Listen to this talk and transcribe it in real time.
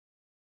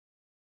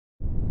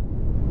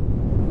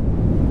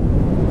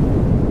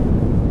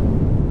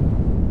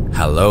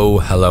Hello,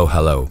 hello,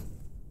 hello.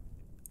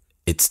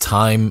 It's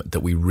time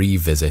that we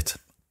revisit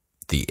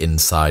the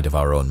inside of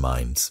our own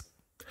minds.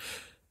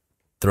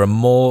 There are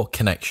more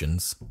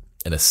connections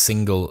in a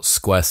single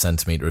square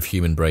centimetre of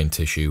human brain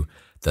tissue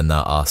than there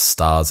are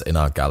stars in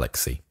our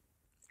galaxy.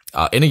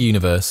 Our inner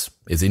universe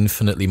is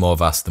infinitely more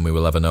vast than we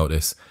will ever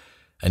notice,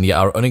 and yet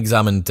our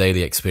unexamined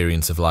daily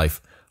experience of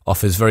life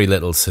offers very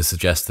little to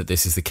suggest that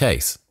this is the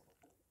case.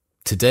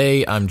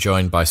 Today, I'm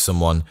joined by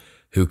someone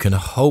who can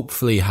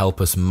hopefully help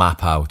us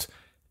map out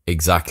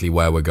exactly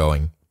where we're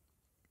going,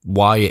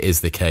 why it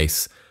is the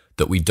case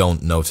that we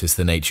don't notice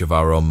the nature of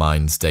our own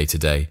minds day to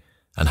day,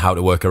 and how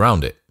to work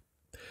around it.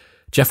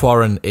 Jeff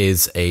Warren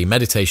is a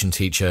meditation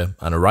teacher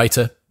and a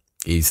writer.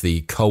 He's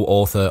the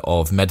co-author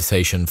of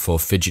Meditation for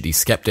Fidgety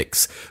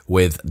Skeptics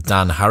with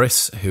Dan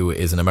Harris, who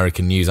is an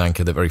American news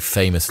anchor that very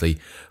famously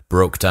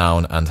broke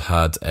down and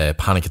had a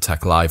panic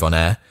attack live on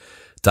air.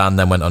 Dan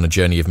then went on a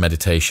journey of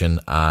meditation,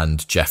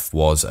 and Jeff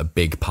was a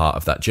big part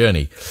of that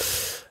journey.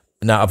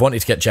 Now, I've wanted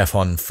to get Jeff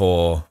on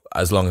for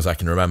as long as I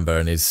can remember,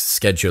 and his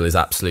schedule is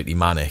absolutely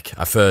manic.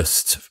 I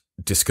first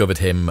discovered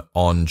him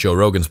on Joe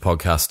Rogan's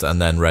podcast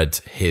and then read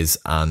his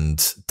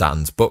and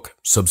Dan's book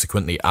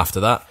subsequently after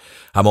that.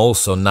 I'm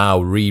also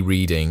now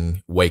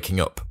rereading Waking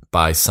Up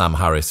by Sam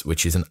Harris,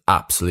 which is an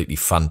absolutely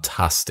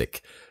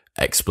fantastic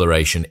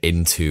exploration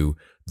into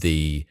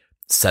the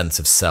sense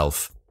of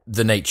self,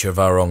 the nature of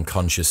our own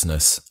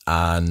consciousness,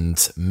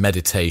 and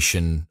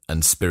meditation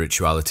and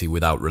spirituality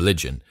without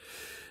religion.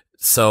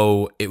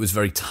 So it was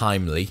very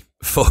timely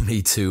for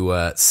me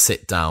to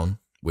sit down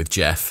with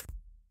Jeff.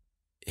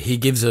 He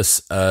gives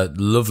us a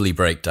lovely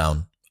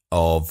breakdown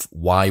of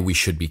why we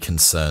should be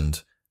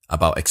concerned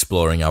about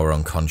exploring our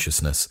own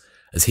consciousness,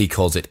 as he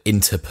calls it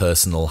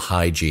interpersonal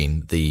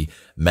hygiene, the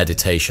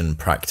meditation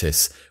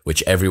practice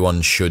which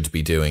everyone should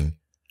be doing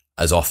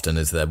as often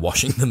as they're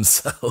washing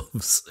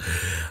themselves.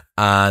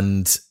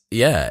 And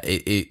yeah,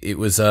 it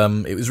was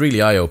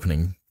really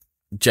eye-opening.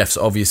 Jeff's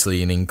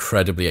obviously an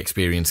incredibly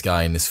experienced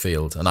guy in this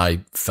field, and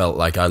I felt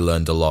like I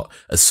learned a lot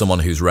as someone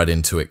who's read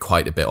into it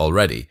quite a bit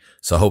already.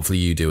 So hopefully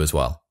you do as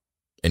well.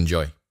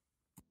 Enjoy.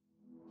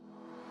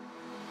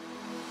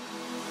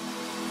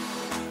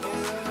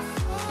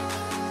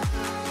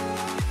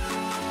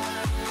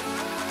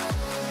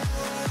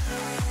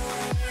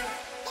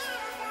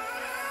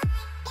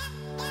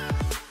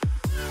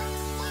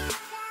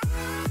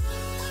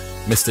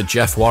 Mr.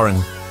 Jeff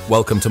Warren,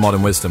 welcome to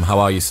Modern Wisdom. How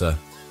are you, sir?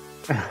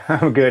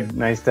 I'm good.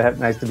 Nice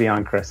to be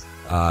on, Chris.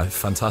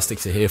 Fantastic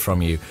to hear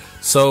from you.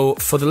 So,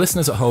 for the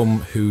listeners at home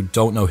who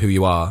don't know who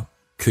you are,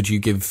 could you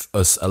give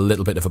us a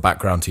little bit of a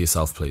background to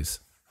yourself, please?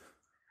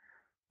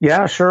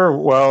 Yeah, sure.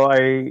 Well,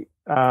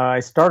 I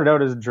started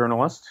out as a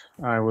journalist.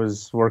 I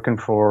was working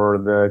for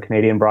the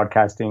Canadian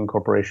Broadcasting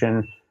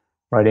Corporation,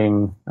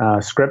 writing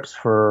scripts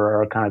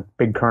for a kind of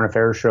big current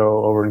affairs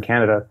show over in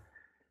Canada,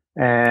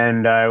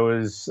 and I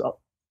was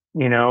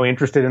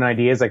interested in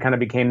ideas. I kind of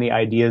became the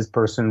ideas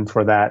person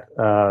for that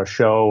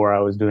show, where I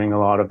was doing a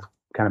lot of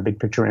kind of big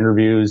picture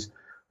interviews.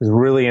 I was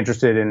really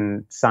interested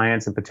in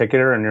science in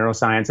particular and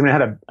neuroscience. I mean, I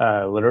had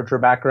a literature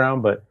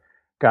background, but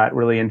got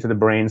really into the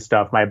brain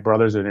stuff. My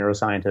brother's a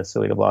neuroscientist,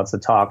 so we had lots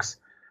of talks.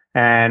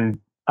 And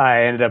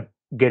I ended up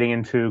getting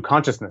into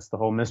consciousness, the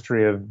whole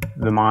mystery of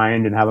the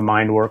mind and how the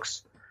mind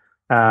works.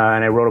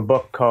 And I wrote a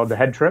book called The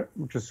Head Trip,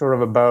 which is sort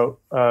of about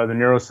the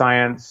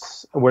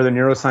neuroscience, where the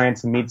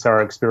neuroscience meets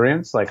our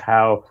experience, like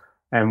how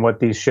and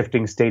what these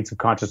shifting states of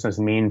consciousness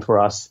mean for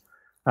us,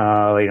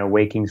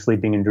 waking,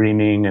 sleeping, and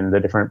dreaming, and the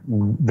different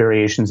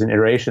variations and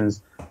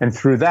iterations. And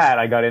through that,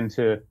 I got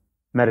into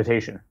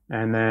meditation.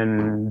 And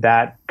then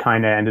that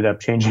kind of ended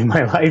up changing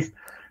my life.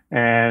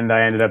 And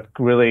I ended up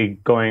really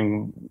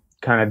going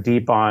kind of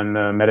deep on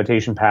the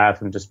meditation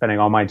path and just spending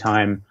all my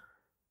time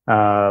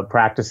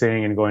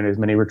practicing and going to as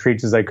many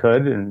retreats as I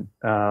could, and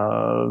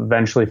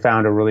eventually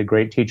found a really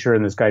great teacher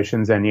in this guy,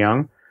 Shinzen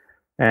Young.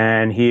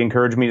 And he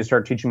encouraged me to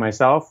start teaching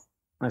myself.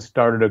 I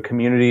started a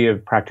community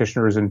of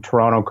practitioners in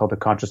Toronto called the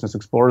Consciousness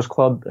Explorers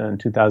Club in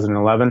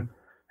 2011.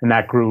 And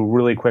that grew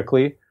really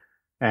quickly.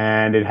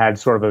 And it had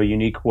sort of a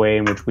unique way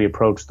in which we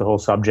approached the whole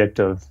subject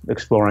of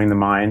exploring the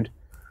mind,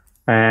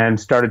 and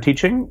started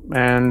teaching,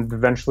 and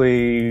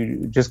eventually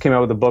just came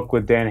out with a book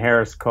with Dan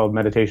Harris called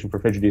Meditation for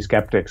Fidgety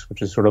Skeptics,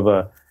 which is sort of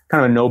a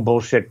kind of a no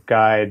bullshit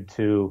guide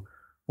to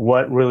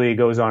what really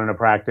goes on in a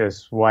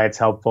practice, why it's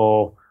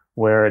helpful,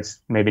 where it's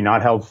maybe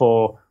not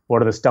helpful,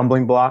 what are the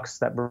stumbling blocks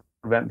that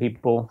prevent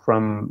people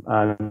from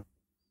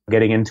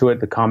getting into it,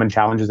 the common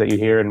challenges that you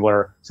hear, and what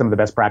are some of the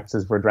best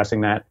practices for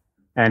addressing that.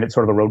 And it's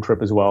sort of a road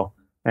trip as well.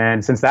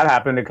 And since that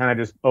happened, it kind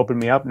of just opened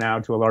me up now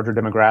to a larger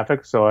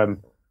demographic. So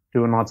I'm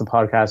doing lots of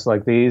podcasts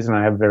like these, and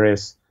I have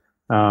various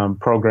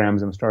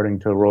programs I'm starting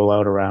to roll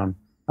out around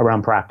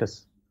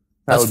practice.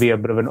 That would be a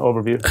bit of an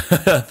overview.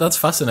 That's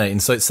fascinating.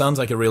 So it sounds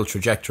like a real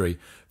trajectory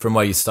from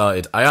where you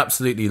started. I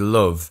absolutely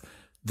love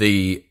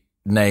the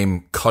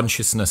name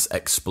Consciousness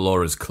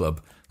Explorers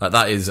Club. Like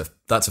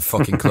that's a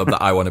fucking club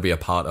that I want to be a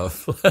part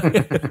of.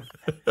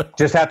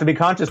 Just have to be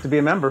conscious to be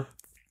a member.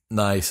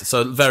 Nice.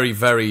 So very,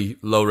 very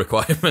low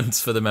requirements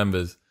for the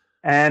members.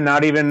 And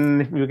not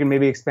even, you can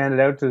maybe expand it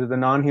out to the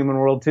non-human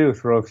world too.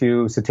 Throw a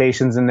few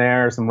cetaceans in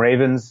there, some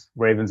ravens.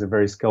 Ravens are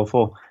very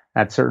skillful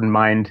at certain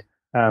mind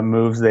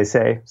moves, they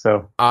say.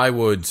 So I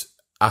would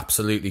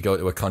absolutely go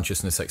to a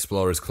consciousness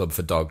explorers club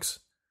for dogs.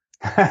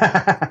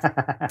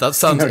 That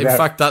sounds, no in doubt.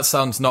 fact, that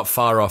sounds not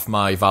far off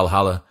my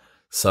Valhalla.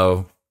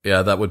 So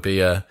yeah, that would be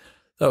a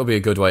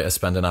good way to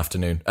spend an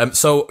afternoon.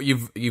 So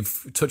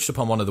you've touched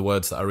upon one of the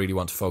words that I really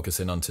want to focus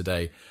in on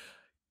today.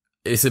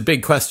 It's a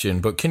big question,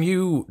 but can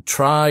you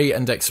try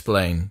and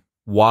explain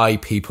why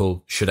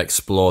people should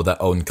explore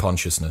their own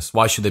consciousness?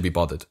 Why should they be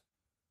bothered?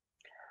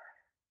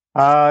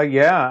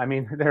 Yeah, I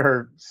mean, there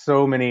are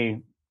so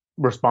many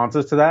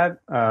responses to that.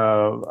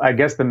 I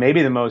guess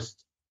maybe the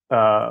most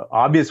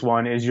obvious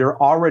one is you're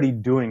already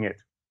doing it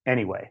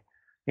anyway.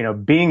 You know,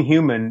 being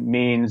human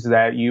means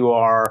that you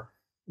are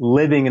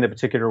living in a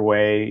particular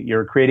way.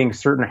 You're creating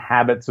certain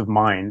habits of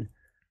mind.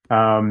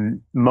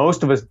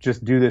 Most of us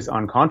just do this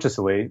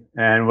unconsciously,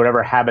 and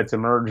whatever habits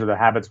emerge are the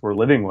habits we're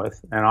living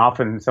with. And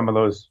often some of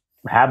those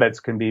habits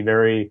can be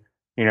very,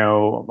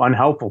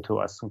 unhelpful to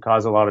us and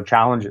cause a lot of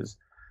challenges.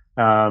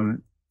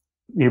 Um,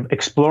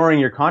 Exploring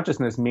your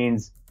consciousness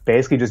means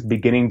basically just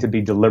beginning to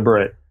be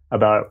deliberate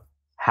about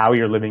how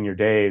you're living your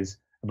days,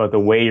 about the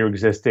way you're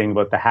existing,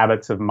 about the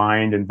habits of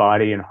mind and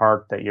body and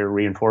heart that you're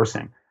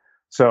reinforcing.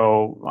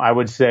 So I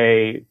would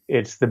say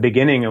it's the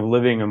beginning of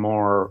living a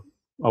more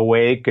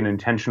awake and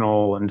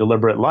intentional and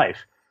deliberate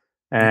life.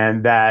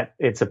 And that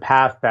it's a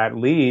path that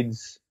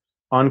leads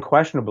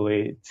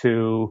unquestionably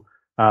to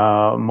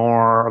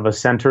more of a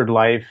centered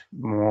life,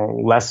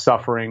 less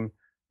suffering,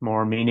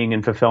 more meaning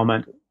and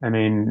fulfillment. I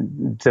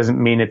mean, it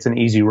doesn't mean it's an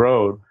easy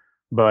road,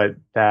 but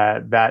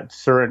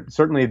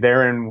certainly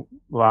therein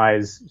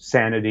lies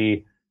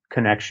sanity,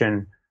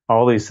 connection,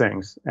 all these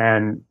things.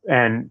 And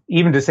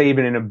even to say,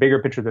 even in a bigger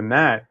picture than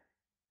that,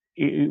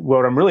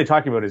 what I'm really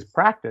talking about is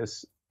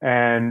practice.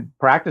 And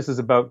practice is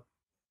about,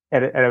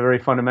 at a very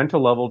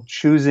fundamental level,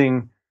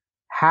 choosing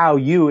how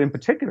you in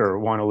particular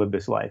want to live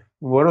this life.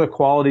 What are the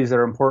qualities that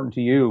are important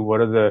to you?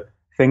 What are the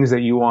things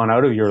that you want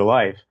out of your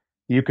life?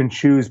 You can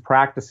choose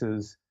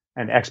practices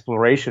and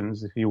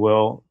explorations, if you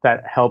will,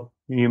 that help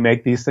you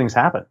make these things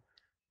happen.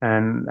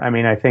 And I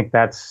mean, I think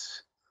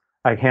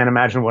I can't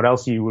imagine what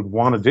else you would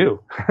want to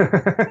do.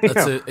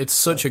 It's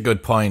such a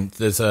good point.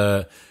 There's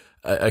a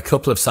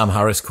couple of Sam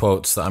Harris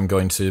quotes that I'm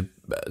going to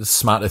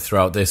smatter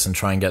throughout this and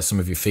try and get some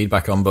of your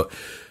feedback on. But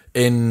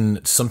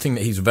in something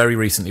that he's very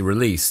recently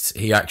released,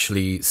 he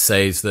actually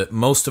says that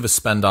most of us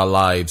spend our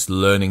lives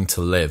learning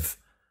to live.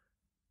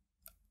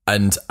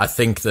 And I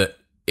think that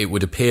it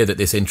would appear that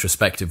this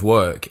introspective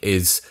work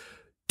is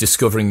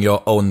discovering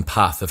your own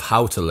path of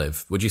how to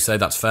live. Would you say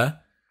that's fair?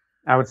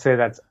 I would say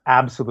that's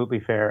absolutely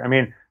fair. I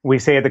mean, we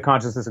say at the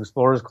Consciousness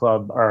Explorers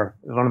Club, or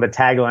one of the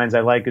taglines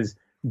I like is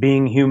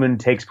being human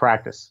takes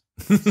practice.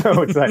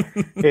 So it's like,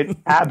 it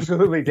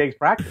absolutely takes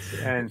practice.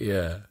 And,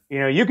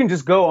 you can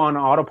just go on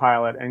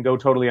autopilot and go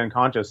totally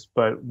unconscious,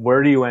 but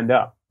where do you end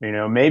up?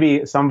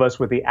 Maybe some of us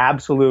with the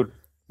absolute,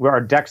 where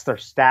our decks are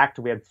stacked,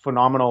 we had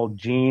phenomenal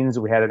genes,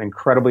 we had an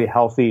incredibly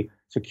healthy,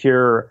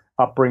 secure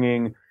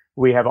upbringing.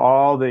 We have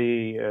all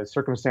the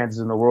circumstances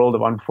in the world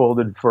have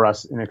unfolded for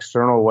us in an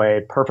external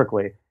way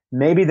perfectly.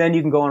 Maybe then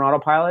you can go on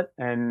autopilot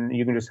and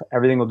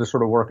everything will just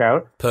sort of work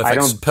out.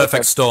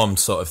 Perfect storm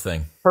sort of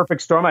thing.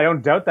 Perfect storm. I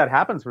don't doubt that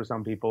happens for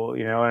some people,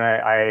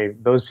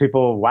 and those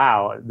people,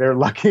 wow, they're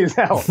lucky as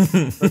hell.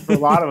 But for a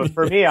lot of us,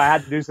 for me, I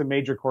had to do some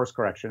major course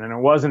correction, and it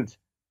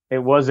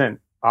wasn't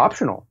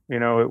optional.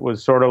 It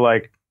was sort of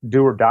like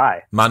do or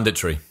die.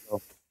 Mandatory.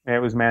 So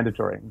it was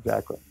mandatory.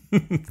 Exactly.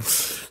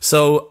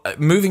 So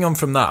moving on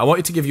from that, I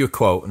wanted to give you a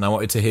quote and I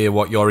wanted to hear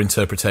what your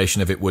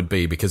interpretation of it would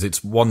be, because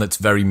it's one that's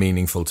very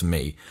meaningful to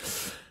me.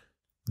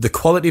 The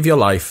quality of your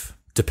life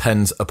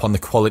depends upon the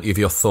quality of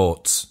your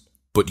thoughts,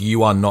 but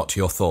you are not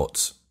your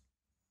thoughts.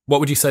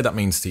 What would you say that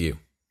means to you?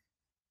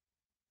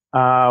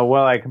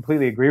 Well, I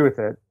completely agree with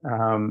it.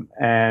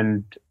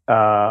 And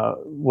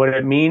what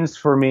it means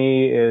for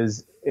me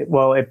is,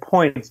 it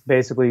points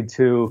basically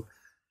to,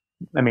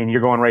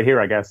 you're going right here,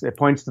 I guess. It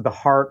points to the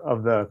heart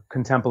of the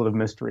contemplative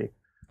mystery.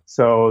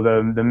 So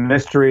the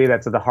mystery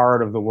that's at the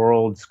heart of the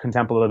world's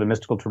contemplative and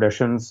mystical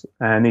traditions,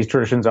 and these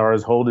traditions are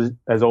as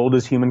old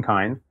as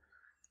humankind.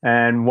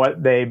 And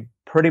what they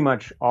pretty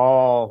much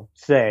all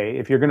say,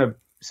 if you're going to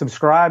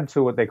subscribe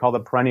to what they call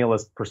the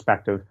perennialist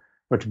perspective,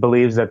 which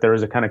believes that there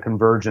is a kind of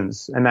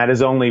convergence, and that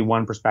is only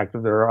one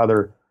perspective. There are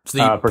other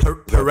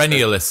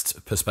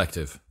perennialist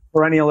perspective.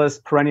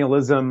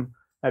 Perennialism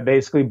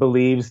basically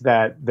believes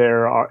that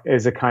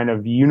is a kind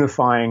of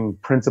unifying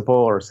principle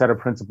or set of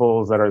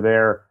principles that are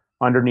there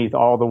underneath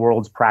all the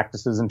world's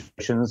practices and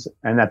traditions,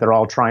 and that they're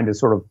all trying to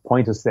sort of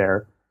point us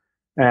there.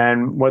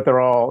 And what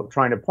they're all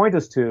trying to point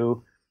us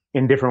to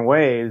in different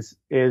ways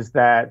is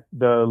that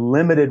the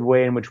limited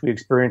way in which we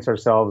experience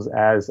ourselves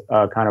as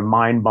a kind of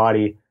mind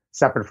body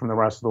separate from the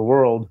rest of the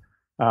world,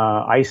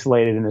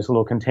 isolated in this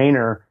little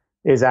container,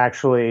 is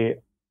actually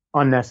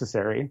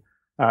unnecessary.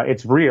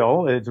 It's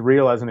real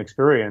as an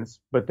experience,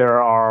 but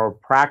there are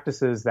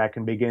practices that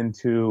can begin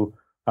to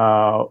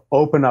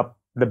open up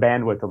the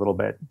bandwidth a little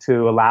bit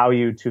to allow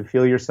you to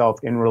feel yourself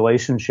in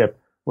relationship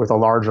with a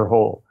larger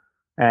whole.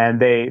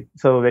 And they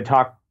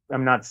talk,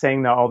 I'm not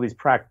saying that all these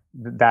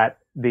that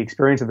the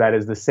experience of that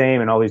is the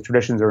same in all these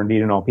traditions or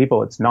indeed in all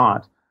people. It's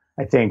not.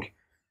 I think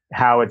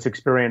how it's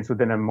experienced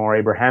within a more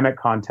Abrahamic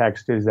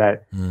context is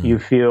that you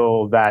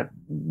feel that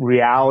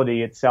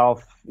reality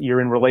itself, you're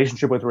in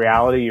relationship with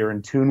reality, you're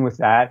in tune with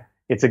that.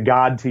 It's a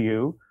God to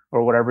you,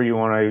 or whatever you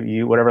want to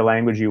use, whatever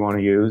language you want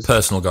to use.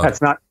 Personal God.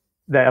 That's not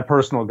a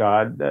personal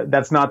God.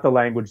 That's not the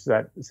language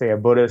that, say, a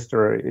Buddhist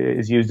or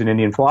is used in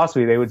Indian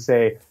philosophy. They would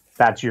say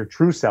that's your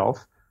true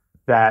self,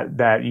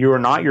 that you are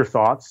not your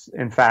thoughts.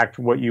 In fact,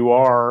 what you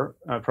are,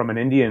 from an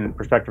Indian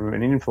perspective, from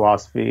an Indian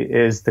philosophy,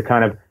 is the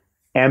kind of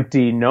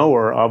empty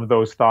knower of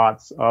those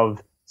thoughts,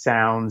 of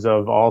sounds,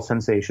 of all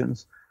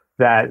sensations.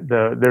 That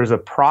there's a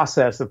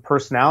process of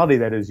personality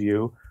that is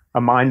you,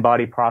 a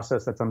mind-body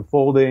process that's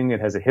unfolding. It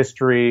has a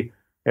history.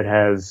 It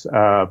has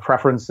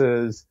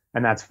preferences,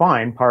 and that's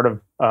fine. Part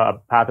of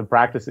path of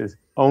practice is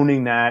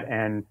owning that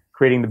and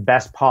creating the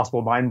best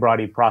possible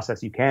mind-body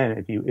process you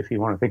can, if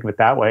you want to think of it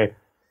that way.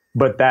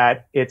 But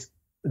that it's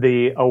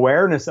the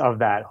awareness of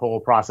that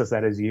whole process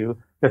that is you,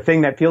 the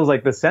thing that feels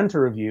like the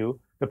center of you,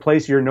 the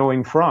place you're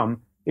knowing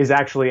from, is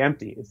actually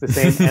empty. It's the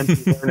same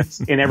empty awareness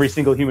in every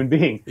single human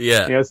being.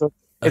 Yeah. So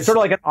it's sort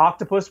of like an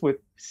octopus with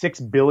 6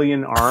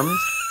 billion arms.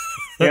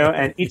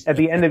 And at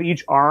the end of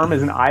each arm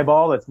is an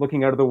eyeball that's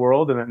looking out of the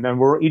world, and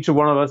then each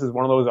one of us is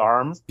one of those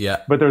arms.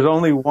 Yeah. But there's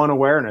only one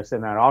awareness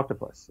in that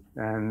octopus,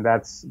 and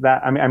that's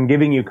that. I mean, I'm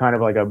giving you kind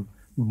of like a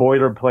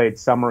boilerplate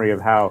summary of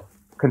how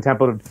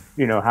contemplative,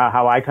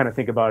 how I kind of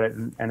think about it,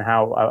 and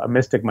how a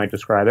mystic might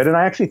describe it. And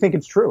I actually think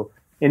it's true,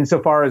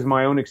 insofar as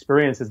my own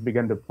experience has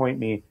begun to point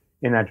me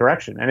in that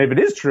direction. And if it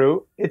is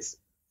true, it's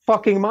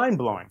fucking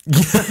mind-blowing.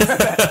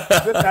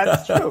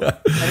 That's true. And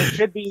it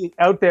should be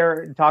out there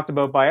and talked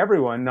about by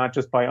everyone, not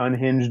just by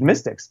unhinged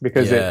mystics,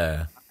 because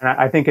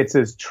I think it's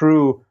as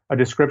true a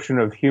description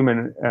of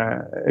human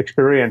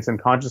experience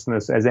and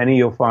consciousness as any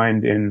you'll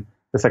find in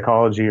the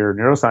psychology or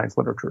neuroscience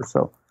literature.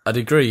 So I'd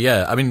agree,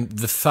 yeah. I mean,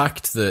 the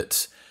fact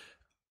that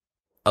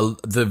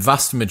the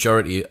vast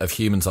majority of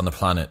humans on the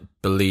planet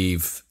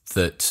believe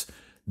that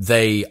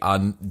they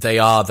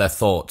are their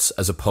thoughts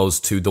as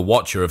opposed to the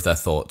watcher of their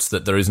thoughts,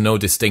 that there is no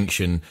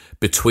distinction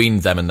between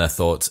them and their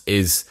thoughts,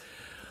 is,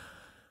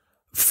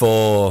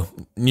 for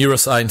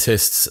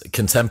neuroscientists,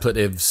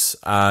 contemplatives,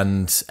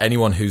 and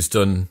anyone who's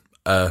done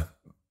a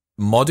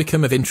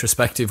modicum of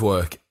introspective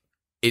work,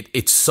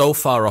 it's so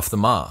far off the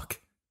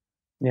mark.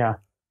 Yeah.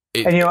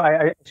 And,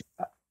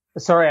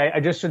 I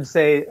just should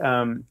say,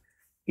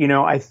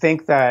 I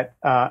think that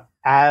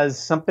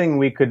as something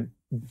we could,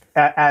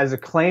 as a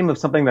claim of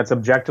something that's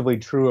objectively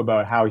true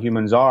about how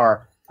humans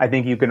are, I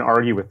think you can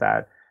argue with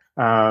that.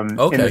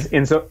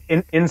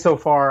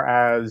 Insofar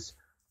as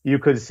you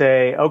could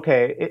say,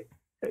 okay,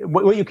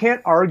 what you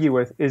can't argue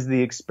with is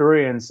the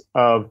experience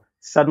of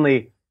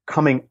suddenly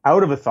coming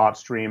out of a thought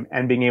stream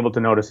and being able to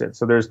notice it.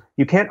 So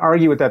you can't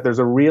argue with that. There's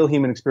a real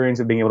human experience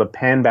of being able to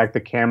pan back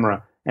the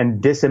camera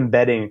and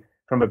disembedding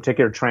from a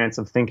particular trance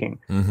of thinking.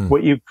 Mm-hmm.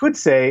 What you could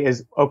say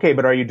is, okay,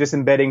 but are you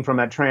disembedding from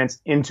that trance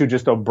into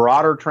just a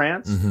broader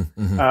trance,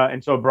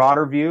 and so a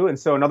broader view? And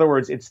so, in other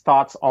words, it's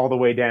thoughts all the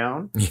way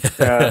down,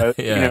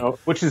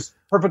 which is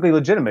perfectly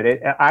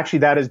legitimate. Actually,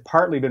 that has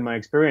partly been my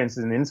experience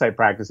in insight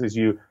practices.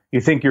 You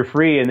think you're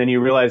free, and then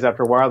you realize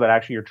after a while that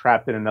actually you're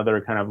trapped in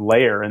another kind of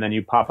layer, and then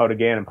you pop out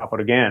again and pop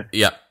out again.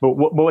 Yeah. But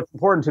what's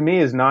important to me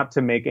is not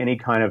to make any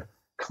kind of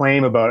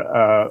claim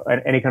about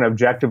any kind of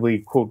objectively,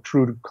 quote,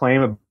 true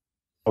claim about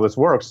how this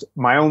works.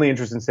 My only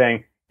interest in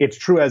saying it's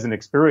true as an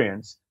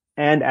experience,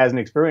 and as an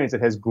experience,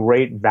 it has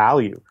great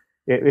value.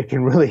 It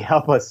can really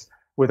help us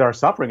with our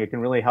suffering. It can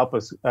really help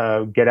us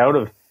get out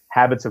of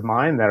habits of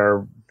mind that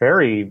are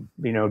very,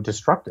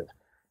 destructive.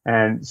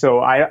 And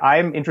so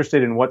I'm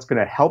interested in what's going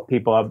to help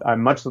people.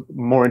 I'm much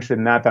more interested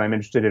in that than I'm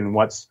interested in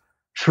what's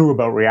true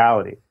about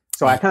reality.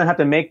 So I kind of have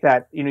to make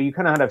that, you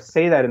kind of have to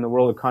say that in the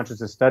world of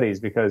consciousness studies,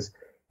 because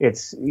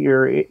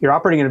you're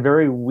operating in a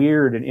very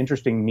weird and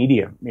interesting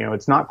medium.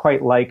 It's not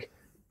quite like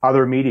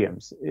other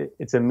mediums.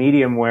 It's a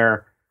medium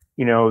where,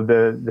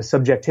 the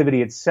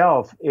subjectivity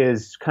itself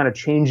is kind of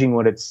changing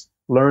what it's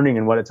learning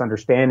and what it's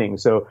understanding.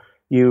 So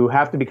you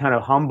have to be kind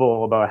of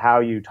humble about how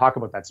you talk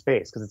about that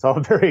space, because it's all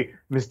very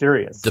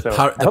mysterious.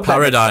 The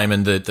paradigm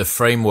and the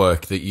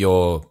framework that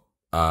your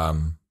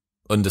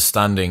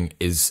understanding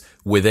is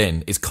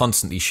within is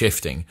constantly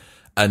shifting,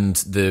 and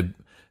the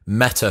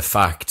meta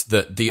fact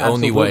that the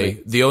only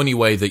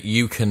way that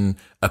you can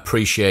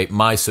appreciate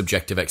my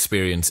subjective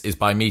experience is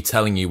by me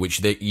telling you, which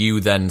that you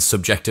then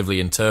subjectively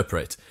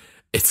interpret.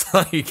 It's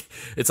like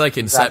Inception.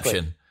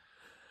 Exactly.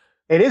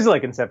 It is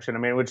like Inception. I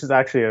mean, which is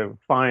actually a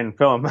fine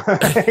film.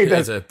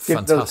 It's a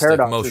fantastic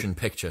motion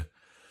picture.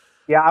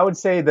 Yeah, I would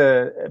say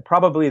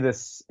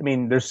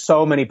there's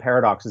so many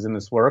paradoxes in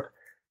this work,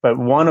 but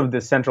one of the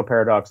central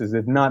paradoxes,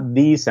 if not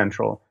the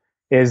central,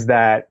 is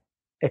that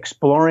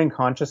exploring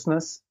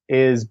consciousness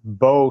is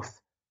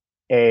both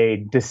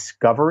a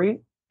discovery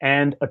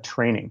and a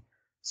training.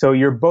 So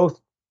you're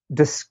both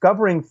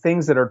discovering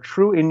things that are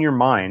true in your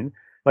mind,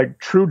 like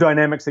true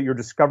dynamics that you're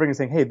discovering and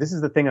saying, hey, this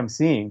is the thing I'm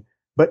seeing.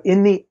 But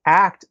in the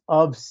act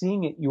of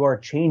seeing it, you are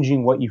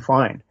changing what you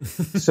find.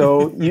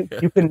 So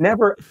you can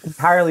never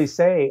entirely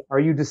say, are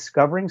you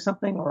discovering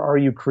something or are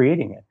you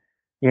creating it?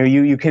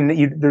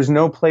 There's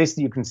no place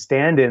that you can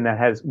stand in that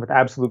has with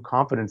absolute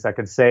confidence that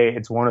could say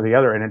it's one or the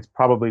other, and it's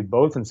probably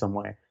both in some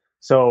way.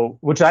 So,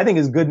 which I think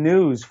is good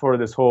news for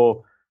this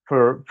whole,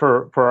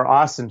 for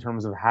us in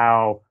terms of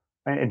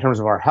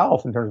our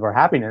health, in terms of our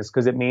happiness,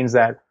 because it means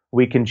that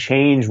we can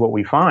change what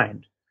we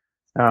find.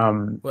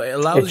 Well, it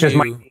allows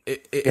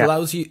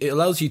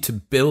you to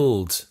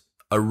build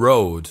a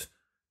road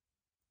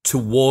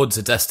towards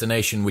a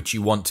destination which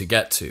you want to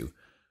get to.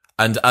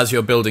 And as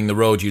you're building the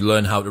road, you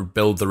learn how to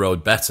build the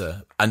road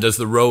better. And as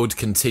the road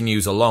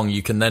continues along,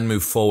 you can then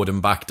move forward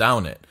and back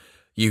down it.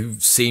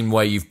 You've seen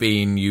where you've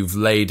been, you've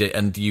laid it,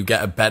 and you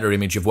get a better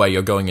image of where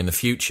you're going in the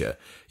future.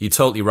 You're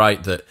totally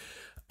right that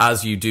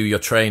as you do your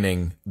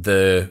training,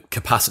 the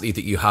capacity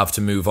that you have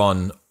to move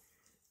on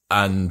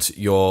and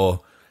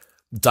your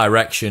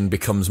direction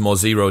becomes more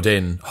zeroed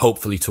in,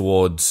 hopefully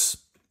towards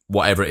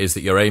whatever it is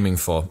that you're aiming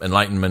for,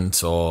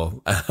 enlightenment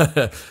or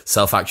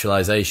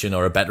self-actualization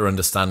or a better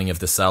understanding of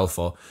the self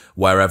or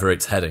wherever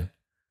it's heading.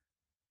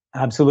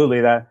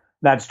 Absolutely.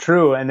 That's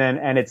true. And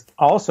it's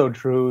also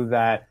true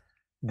that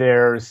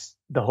the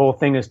whole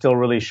thing is still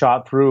really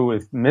shot through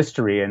with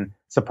mystery and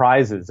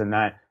surprises, and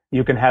that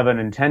you can have an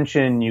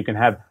intention, you can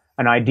have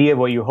an idea of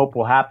what you hope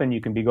will happen,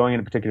 you can be going in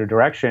a particular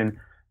direction,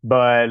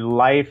 but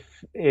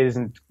life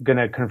isn't going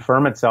to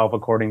confirm itself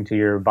according to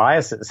your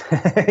biases.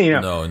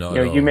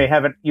 No. You may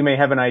have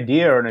an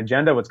idea or an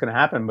agenda of what's going to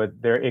happen, but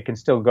it can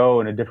still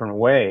go in a different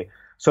way.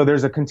 So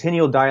there's a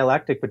continual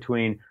dialectic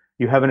between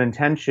you have an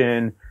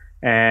intention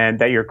and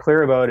that you're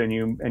clear about, and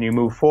you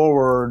move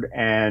forward,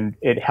 and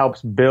it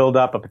helps build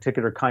up a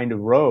particular kind of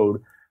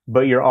road,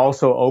 but you're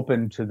also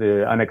open to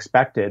the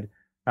unexpected.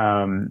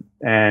 And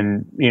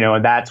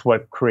that's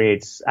what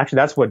creates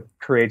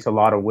a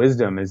lot of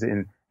wisdom, is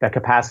in that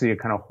capacity to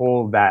kind of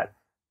hold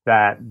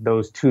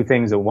those two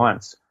things at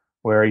once,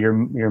 where you're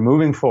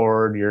moving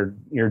forward,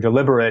 you're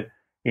deliberate,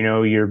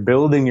 you're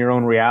building your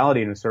own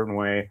reality in a certain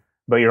way,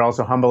 but you're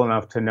also humble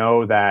enough to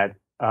know that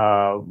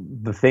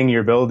the thing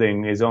you're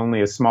building is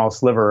only a small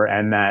sliver,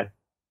 and that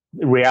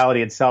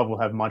reality itself will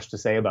have much to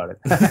say about it.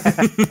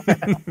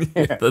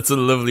 Yeah. That's a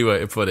lovely way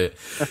to put it.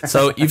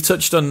 So you've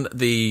touched on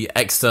the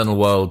external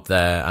world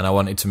there, and I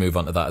wanted to move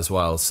on to that as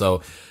well.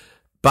 So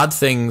bad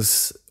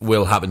things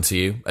will happen to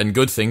you, and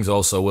good things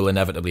also will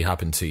inevitably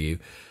happen to you.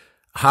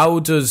 How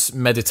does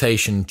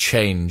meditation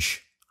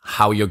change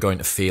how you're going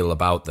to feel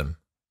about them?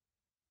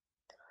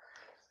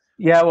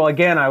 Yeah, well,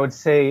 again, I would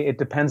say it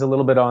depends a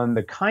little bit on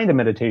the kind of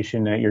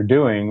meditation that you're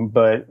doing,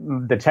 but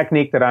the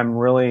technique that I'm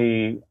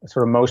really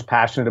sort of most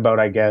passionate about,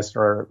 I guess,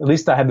 or at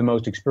least I had the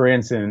most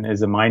experience in,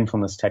 is a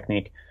mindfulness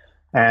technique.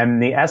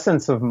 And the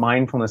essence of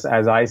mindfulness,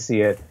 as I see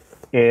it,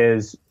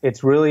 is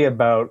it's really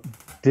about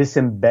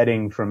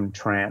disembedding from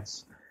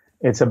trance.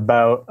 It's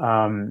about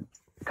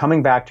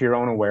coming back to your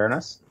own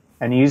awareness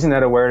and using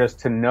that awareness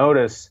to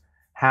notice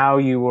how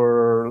you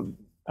were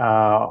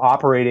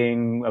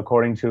operating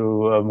according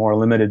to a more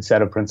limited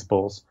set of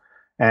principles.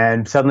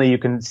 And suddenly you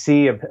can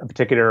see a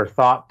particular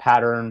thought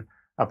pattern,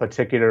 a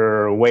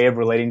particular way of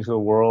relating to the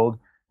world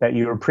that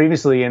you were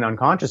previously in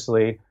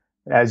unconsciously.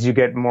 As you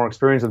get more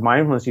experience with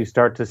mindfulness, you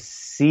start to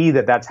see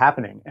that that's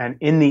happening. And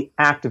in the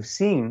act of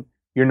seeing,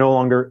 you're no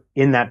longer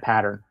in that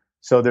pattern.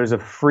 So there's a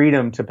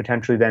freedom to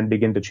potentially then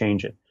begin to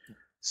change it.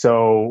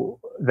 So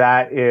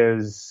that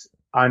is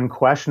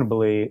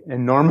unquestionably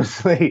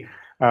enormously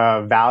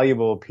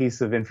valuable piece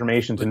of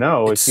information to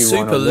know. It's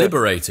super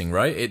liberating,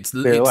 right? It's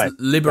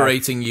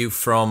liberating you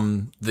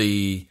from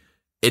the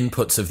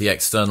inputs of the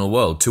external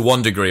world to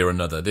one degree or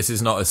another. This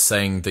is not as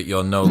saying that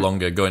you're no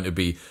longer going to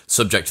be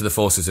subject to the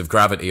forces of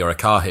gravity or a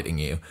car hitting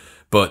you,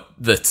 but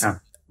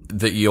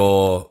that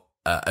your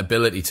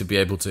ability to be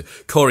able to...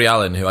 Corey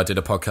Allen, who I did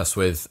a podcast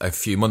with a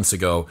few months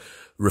ago,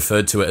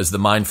 referred to it as the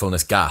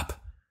mindfulness gap,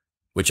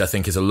 which I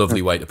think is a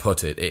lovely way to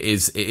put it. It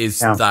is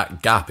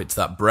that gap, it's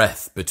that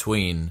breath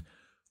between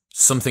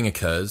something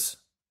occurs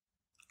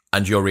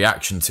and your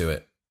reaction to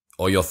it,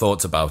 or your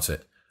thoughts about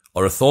it,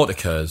 or a thought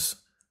occurs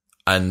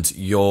and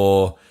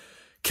your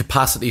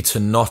capacity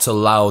to not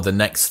allow the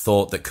next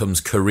thought that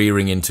comes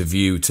careering into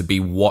view to be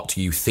what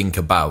you think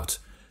about,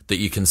 that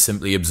you can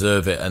simply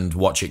observe it and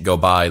watch it go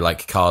by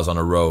like cars on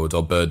a road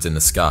or birds in the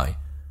sky.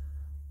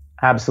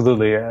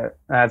 Absolutely.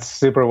 That's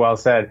super well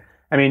said.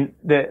 I mean,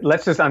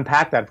 let's just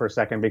unpack that for a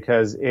second,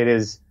 because it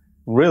is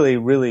really,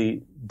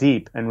 really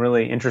deep and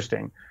really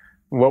interesting.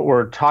 What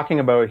we're talking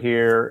about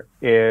here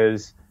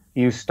is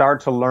you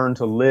start to learn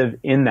to live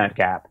in that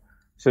gap.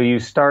 So you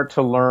start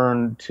to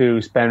learn to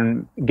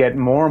get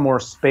more and more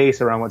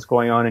space around what's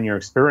going on in your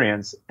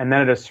experience. And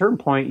then at a certain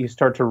point, you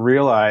start to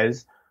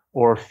realize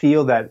or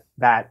feel that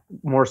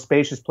more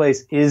spacious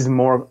place is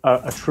more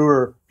a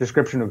truer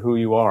description of who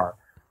you are.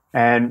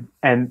 And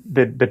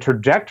the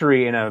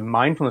trajectory in a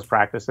mindfulness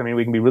practice, I mean,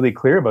 we can be really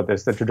clear about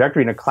this. The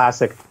trajectory in a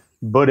classic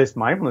Buddhist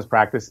mindfulness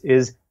practice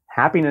is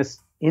happiness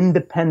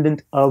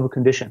independent of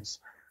conditions.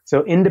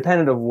 So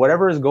independent of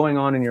whatever is going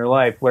on in your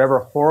life, whatever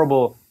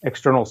horrible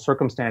external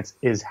circumstance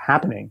is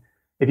happening,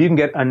 if you can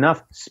get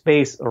enough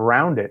space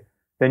around it,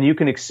 then you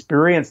can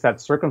experience that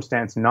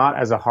circumstance not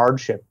as a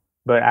hardship,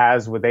 but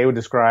as what they would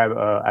describe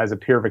as a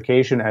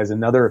purification, as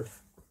another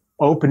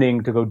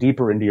opening to go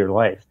deeper into your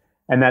life.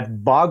 And that's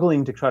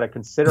boggling to try to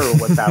consider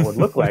what that would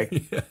look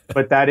like. Yeah.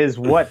 But that is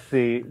what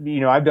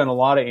I've done a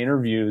lot of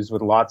interviews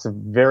with lots of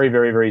very,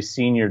 very, very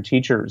senior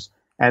teachers.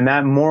 And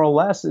that more or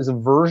less is a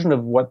version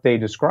of what they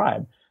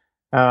describe.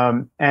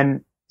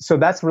 And so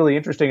that's really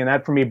interesting. And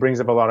that for me brings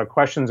up a lot of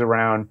questions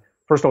around,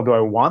 first of all, do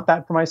I want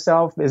that for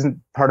myself? Isn't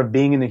part of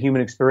being in the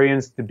human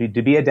experience to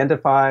be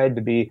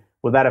identified,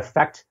 will that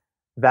affect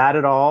that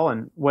at all?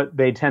 And what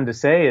they tend to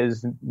say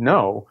is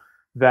no,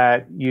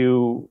 that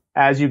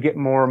as you get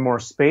more and more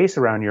space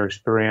around your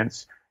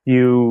experience,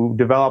 you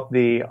develop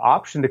the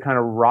option to kind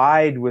of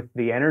ride with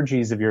the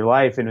energies of your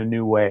life in a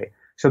new way.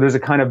 So there's a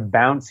kind of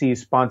bouncy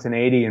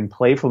spontaneity and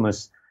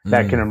playfulness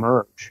that can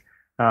emerge.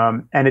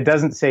 And it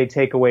doesn't say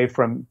take away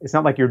from, it's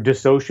not like you're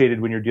dissociated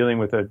when you're dealing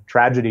with a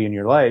tragedy in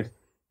your life.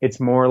 It's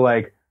more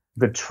like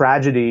the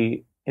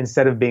tragedy,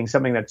 instead of being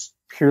something that's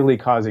purely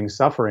causing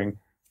suffering,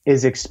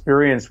 is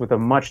experienced with a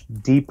much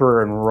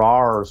deeper and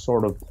rawer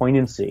sort of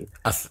poignancy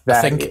I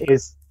think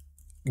is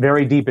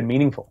very deep and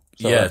meaningful.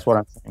 So yeah, that's what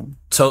I'm saying.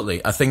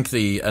 Totally. I think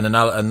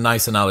a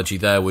nice analogy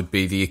there would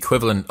be the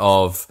equivalent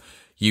of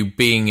you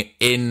being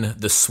in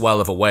the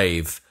swell of a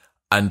wave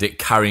and it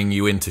carrying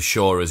you into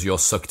shore as you're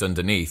sucked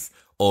underneath,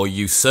 or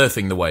you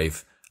surfing the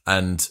wave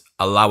and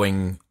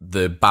allowing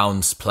the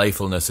bounce,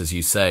 playfulness, as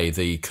you say,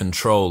 the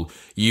control.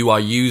 You are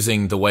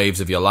using the waves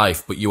of your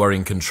life, but you are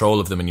in control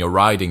of them and you're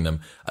riding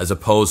them, as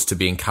opposed to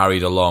being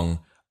carried along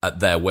at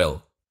their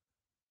will.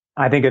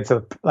 I think it's a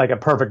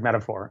perfect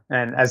metaphor.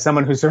 And as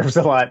someone who surfs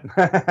a lot,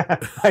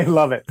 I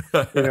love it,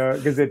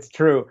 because it's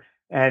true.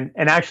 And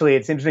actually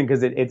it's interesting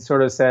because it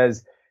sort of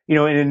says, in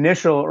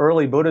initial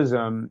early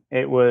Buddhism,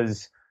 it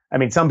was,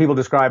 some people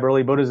describe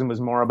early Buddhism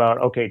was more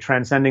about,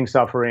 transcending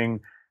suffering,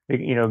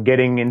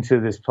 getting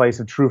into this place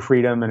of true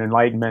freedom and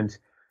enlightenment,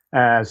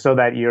 so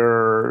that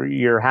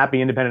you're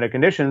happy independent of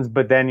conditions,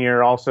 but then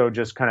you're also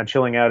just kind of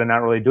chilling out and not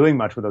really doing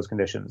much with those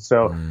conditions.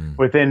 So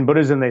within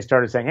Buddhism, they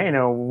started saying, hey,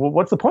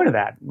 what's the point of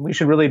that? We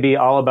should really be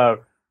all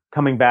about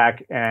coming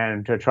back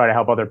and to try to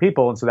help other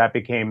people. And so that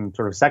became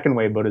sort of second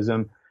wave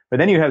Buddhism. But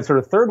then you have sort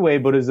of third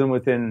wave Buddhism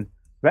within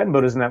Tibetan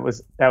Buddhism that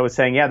was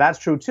saying, yeah, that's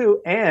true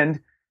too. And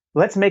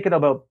let's make it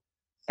about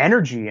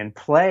energy and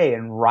play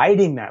and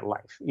riding that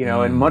life,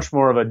 and much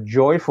more of a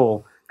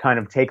joyful kind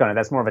of take on it.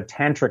 That's more of a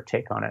tantric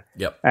take on it.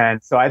 Yep.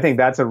 And so I think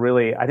that's a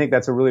really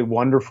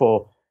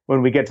wonderful,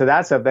 when we get to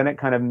that stuff, then it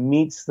kind of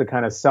meets the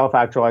kind of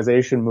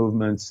self-actualization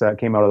movements that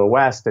came out of the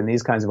West and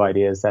these kinds of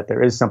ideas, that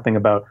there is something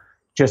about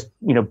just,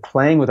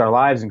 playing with our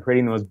lives and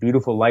creating the most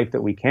beautiful life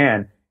that we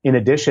can, in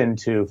addition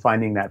to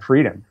finding that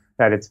freedom.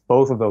 That it's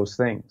both of those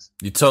things.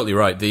 You're totally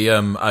right.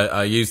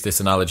 I used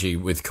this analogy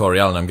with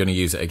Coriel, and I'm going to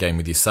use it again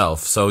with yourself.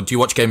 So do you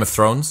watch Game of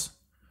Thrones?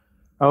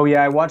 Oh,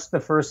 yeah. I watched the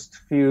first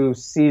few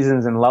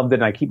seasons and loved it,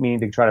 and I keep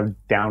meaning to try to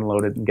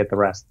download it and get the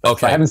rest.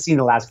 Okay. So I haven't seen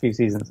the last few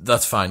seasons.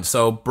 That's fine.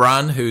 So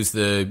Bran, who's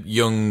the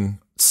young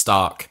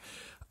Stark,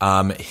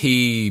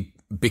 he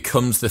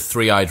becomes the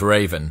three-eyed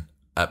raven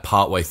at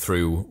partway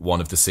through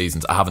one of the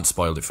seasons. I haven't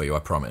spoiled it for you, I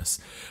promise.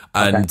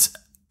 And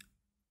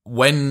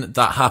when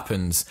that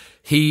happens,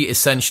 he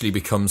essentially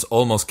becomes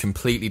almost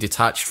completely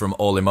detached from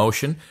all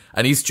emotion,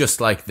 and he's just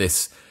like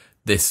this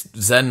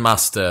Zen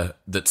master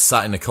that's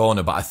sat in a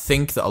corner. But I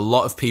think that a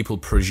lot of people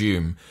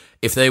presume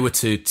if they were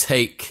to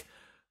take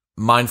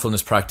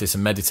mindfulness practice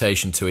and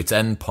meditation to its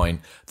end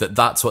point,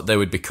 that's what they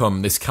would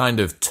become, this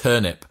kind of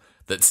turnip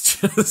that's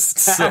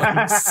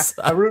just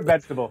a root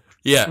vegetable.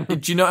 Yeah,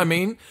 do you know what I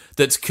mean?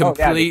 That's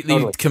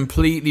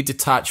completely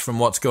detached from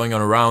what's going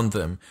on around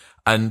them.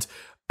 And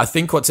I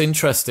think what's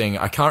interesting,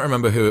 I can't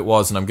remember who it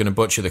was, and I'm going to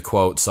butcher the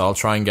quote, so I'll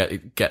try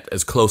and get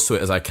as close to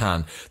it as I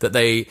can, that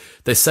they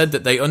said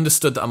that they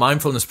understood that a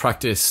mindfulness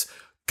practice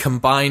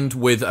combined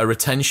with a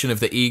retention of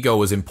the ego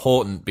was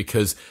important,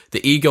 because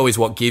the ego is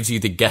what gives you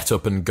the get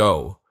up and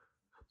go,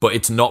 but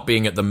it's not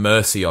being at the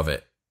mercy of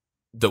it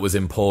that was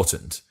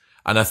important.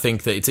 And I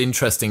think that it's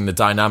interesting, the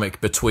dynamic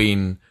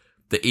between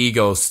the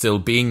ego still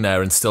being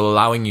there and still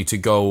allowing you to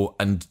go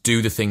and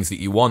do the things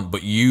that you want,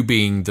 but you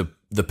being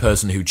the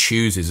person who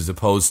chooses, as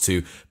opposed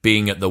to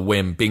being at the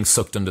whim, being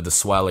sucked under the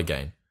swell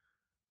again.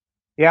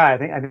 Yeah, I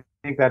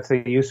think that's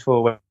a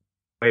useful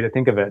way to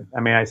think of it.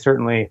 I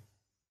certainly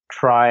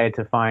try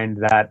to find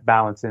that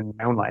balance in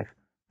my own life.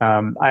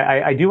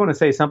 I do want to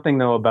say something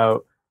though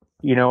about,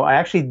 I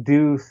actually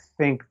do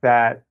think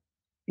that,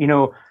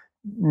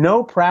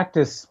 no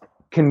practice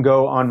can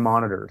go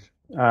unmonitored.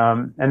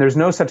 And there's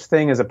no such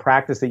thing as a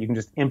practice that you can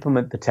just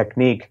implement the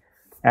technique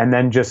and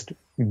then just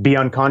be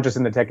unconscious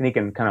in the technique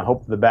and kind of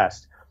hope for the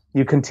best.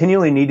 you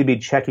continually need to be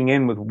checking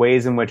in with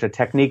ways in which a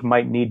technique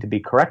might need to be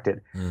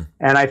corrected.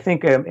 And I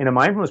think in a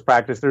mindfulness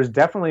practice, there's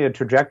definitely a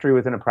trajectory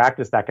within a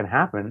practice that can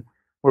happen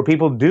where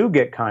people do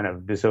get kind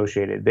of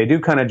dissociated. They do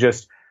kind of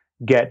just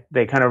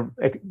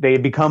they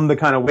become the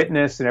kind of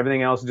witness, and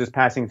everything else is just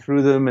passing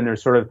through them. And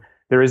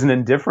there is an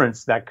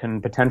indifference that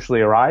can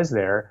potentially arise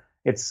there.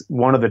 It's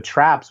one of the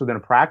traps within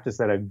a practice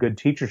that a good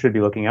teacher should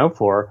be looking out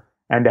for,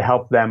 and to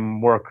help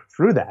them work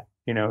through that.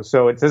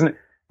 So it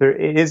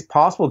is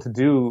possible to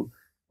do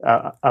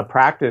a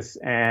practice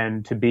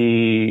and for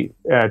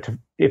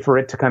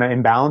it to kind of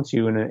imbalance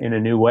you in a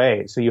new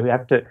way. So you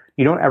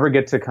don't ever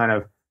get to kind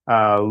of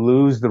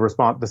lose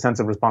the sense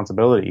of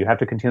responsibility. You have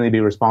to continually be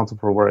responsible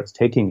for where it's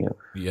taking you.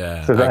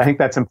 Yeah. So I think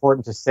that's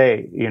important to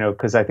say,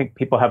 because I think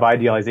people have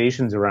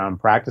idealizations around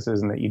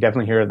practices, and that you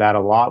definitely hear that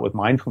a lot with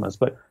mindfulness.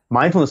 But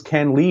mindfulness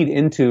can lead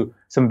into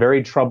some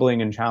very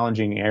troubling and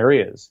challenging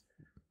areas.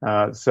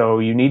 So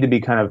you need to be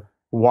kind of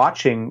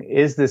watching,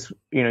 is this,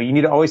 you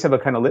need to always have a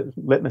kind of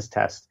litmus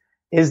test.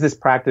 Is this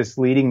practice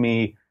leading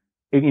me,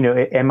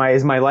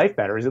 is my life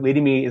better? Is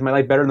my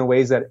life better in the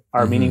ways that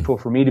are meaningful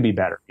for me to be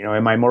better?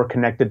 Am I more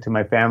connected to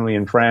my family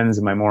and friends?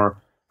 Am I more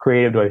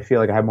creative? Do I feel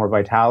like I have more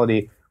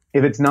vitality?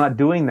 If it's not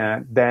doing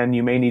that, then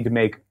you may need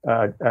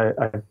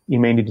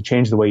to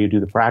change the way you do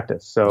the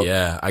practice. So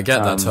yeah, I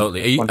get that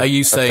totally. Are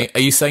you saying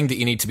that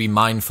you need to be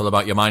mindful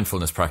about your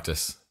mindfulness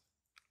practice?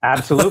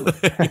 Absolutely.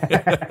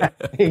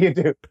 You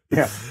do.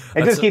 Yeah.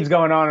 It just keeps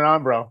going on and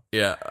on, bro.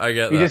 Yeah, I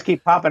get that. You just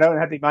keep popping out and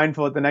have to be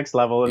mindful at the next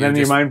level, and then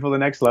you're mindful at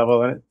the next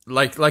level. And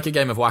like a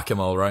game of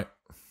whack-a-mole, right?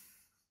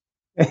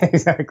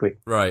 Exactly.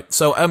 Right.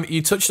 So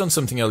you touched on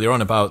something earlier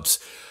on about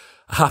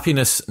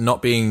happiness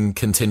not being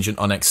contingent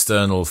on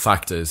external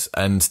factors.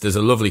 And there's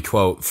a lovely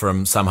quote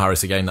from Sam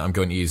Harris again that I'm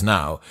going to use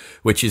now,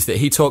 which is that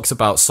he talks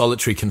about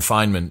solitary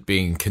confinement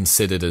being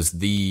considered as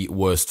the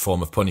worst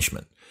form of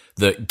punishment.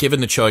 That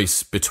given the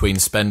choice between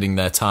spending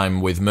their time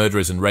with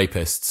murderers and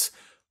rapists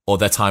or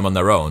their time on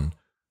their own,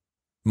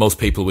 most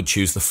people would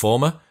choose the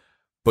former.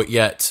 But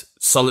yet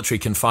solitary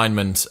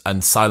confinement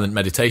and silent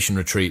meditation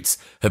retreats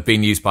have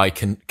been used by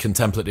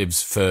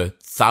contemplatives for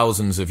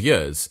thousands of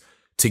years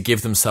to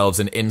give themselves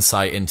an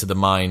insight into the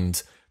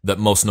mind that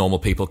most normal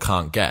people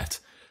can't get.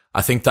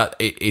 I think that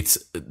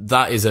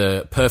that is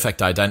a perfect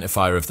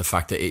identifier of the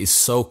fact that it is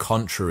so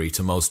contrary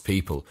to most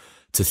people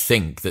to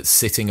think that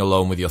sitting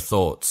alone with your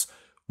thoughts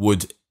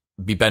would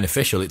be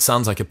beneficial. It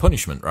sounds like a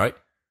punishment, right?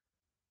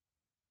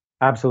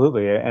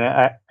 Absolutely. And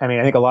I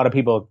think a lot of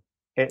people,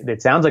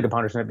 it sounds like a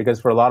punishment because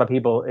for a lot of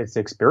people, it's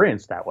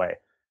experienced that way.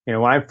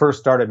 When I first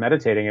started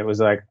meditating, it was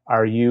like,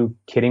 are you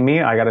kidding me?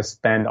 I got to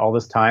spend all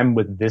this time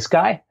with this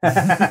guy?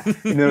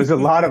 There was a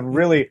lot of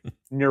really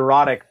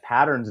neurotic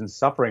patterns and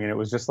suffering, and it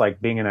was just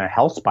like being in a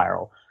hell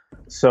spiral.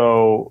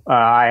 So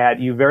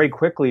you very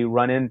quickly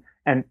run in,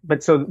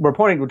 so we're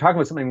talking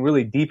about something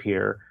really deep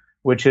here,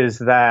 which is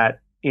that,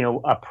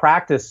 a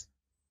practice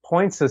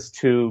points us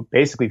to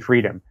basically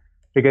freedom.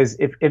 Because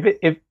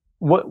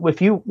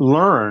if you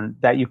learn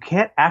that you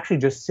can't actually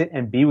just sit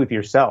and be with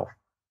yourself,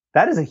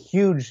 that is a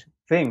huge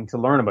thing to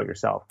learn about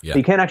yourself. Yeah.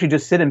 You can't actually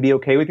just sit and be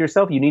okay with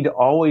yourself. You need to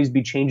always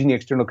be changing the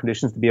external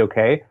conditions to be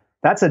okay.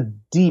 That's a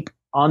deep,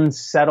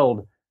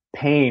 unsettled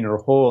pain or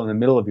hole in the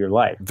middle of your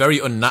life. Very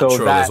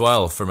unnatural as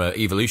well from an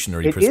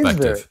evolutionary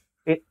perspective.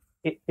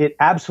 It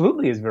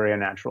absolutely is very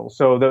unnatural.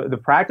 So the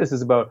practice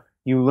is about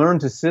you learn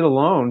to sit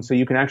alone so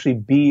you can actually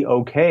be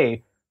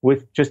okay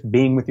with just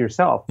being with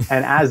yourself.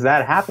 And as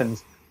that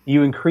happens,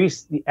 you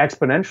increase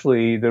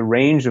exponentially the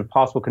range of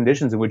possible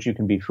conditions in which you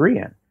can be free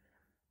in.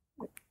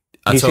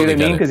 I totally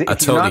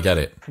get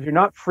it. If you're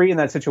not free in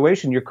that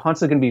situation, you're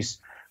constantly going to be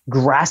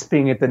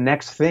grasping at the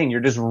next thing.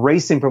 You're just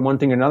racing from one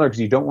thing to another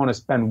because you don't want to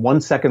spend 1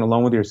 second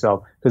alone with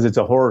yourself because it's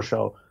a horror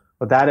show.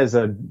 But that is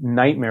a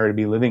nightmare to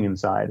be living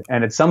inside.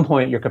 And at some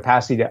point, your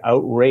capacity to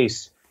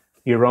outrace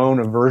your own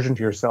aversion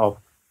to yourself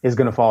is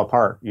going to fall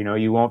apart.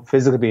 You won't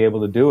physically be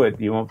able to do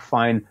it. You won't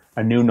find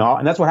a new novel.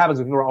 And that's what happens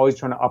when people are always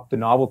trying to up the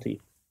novelty.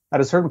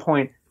 At a certain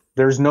point,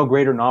 there's no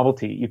greater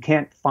novelty. You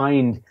can't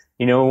find,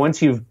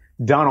 once you've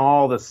done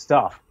all the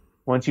stuff,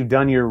 once you've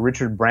done your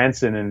Richard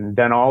Branson and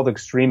done all the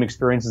extreme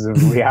experiences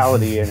of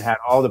reality and had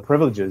all the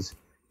privileges,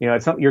 you're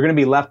going to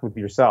be left with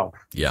yourself.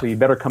 Yeah. So you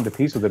better come to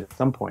peace with it at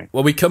some point.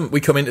 Well, we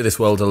come into this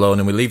world alone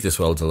and we leave this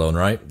world alone,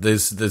 right?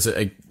 There's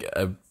a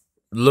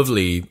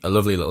lovely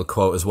little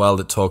quote as well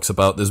that talks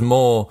about there's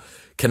more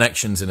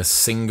connections in a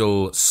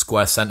single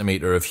square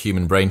centimetre of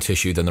human brain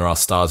tissue than there are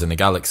stars in the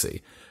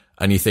galaxy.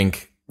 And you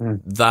think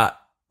that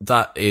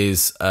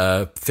is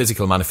a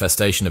physical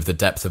manifestation of the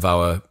depth of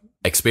our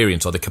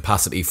experience or the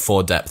capacity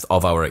for depth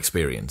of our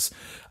experience.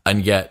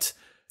 And yet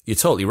you're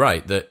totally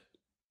right that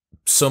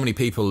so many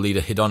people lead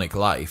a hedonic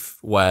life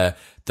where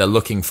they're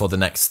looking for the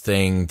next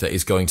thing that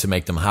is going to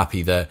make them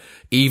happy. They're,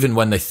 even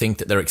when they think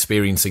that they're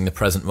experiencing the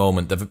present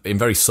moment, in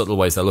very subtle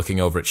ways, they're looking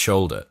over its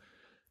shoulder.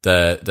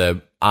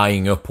 They're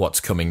eyeing up what's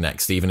coming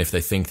next, even if they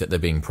think that they're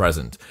being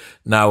present.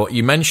 Now,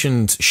 you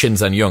mentioned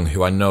Shinzen Young,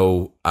 who I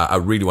know I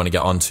really want to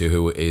get onto,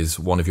 who is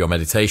one of your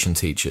meditation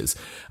teachers.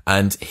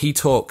 And he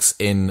talks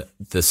in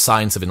The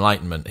Science of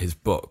Enlightenment, his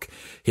book.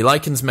 He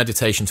likens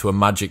meditation to a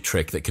magic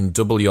trick that can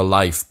double your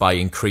life by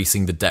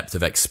increasing the depth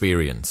of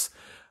experience.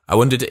 I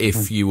wondered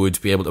if you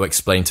would be able to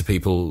explain to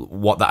people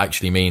what that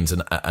actually means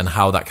and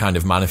how that kind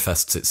of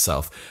manifests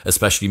itself,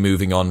 especially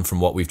moving on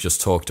from what we've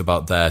just talked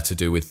about there to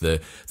do with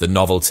the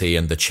novelty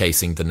and the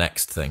chasing the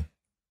next thing.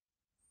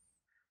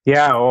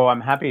 Yeah, well,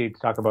 I'm happy to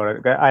talk about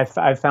it.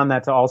 I found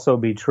that to also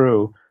be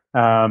true.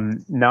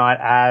 Not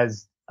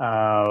as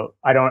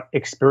I don't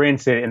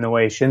experience it in the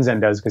way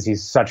Shinzen does because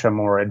he's such a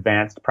more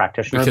advanced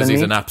practitioner. Because than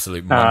he's me. An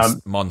absolute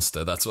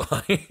monster. That's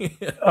why.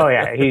 Oh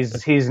yeah,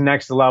 he's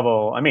next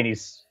level. I mean,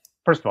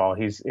 first of all,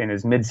 he's in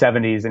his mid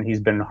 70s and he's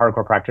been a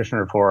hardcore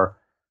practitioner for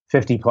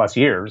 50 plus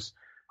years.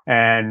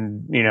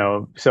 And,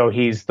 so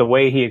the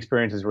way he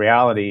experiences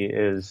reality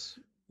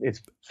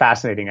it's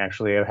fascinating.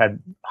 Actually, I've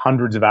had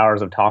hundreds of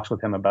hours of talks with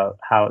him about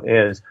how it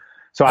is.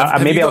 So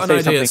maybe I'll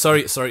say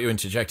something. Sorry to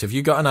interject. Have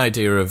you got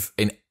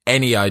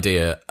any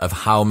idea of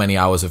how many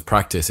hours of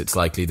practice it's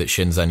likely that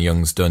Shinzen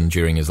Young's done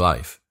during his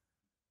life?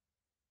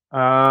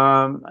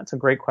 That's a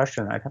great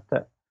question. I'd have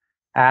to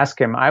ask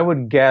him. I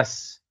would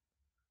guess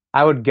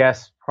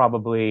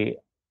probably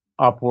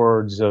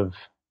upwards of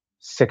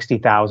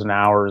 60,000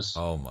 hours.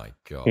 Oh my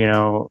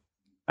God.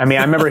 I mean,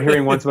 I remember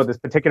hearing once about this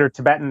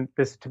Tibetan.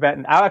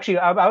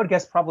 I would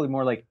guess probably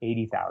more like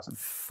 80,000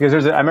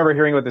 because I remember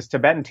hearing about this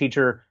Tibetan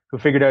teacher who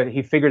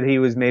figured he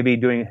was maybe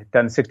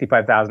done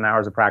 65,000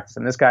 hours of practice.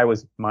 And this guy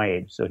was my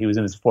age. So he was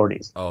in his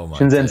 40s. Oh my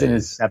Shinzen's in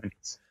his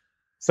 70s.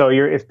 So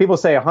if people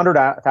say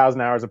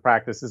 100,000 hours of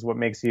practice is what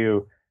makes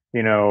you,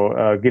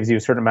 gives you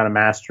a certain amount of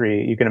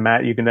mastery, you can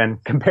then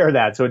compare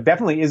that. So it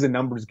definitely is a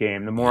numbers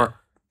game. The more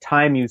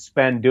time you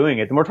spend doing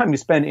it, the more time you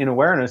spend in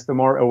awareness, the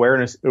more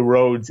awareness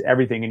erodes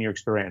everything in your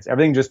experience.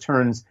 Everything just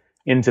turns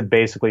into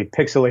basically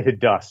pixelated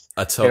dust.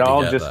 It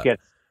all just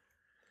gets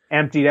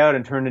emptied out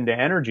and turned into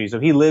energy.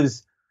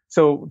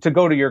 So to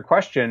go to your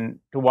question,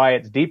 to why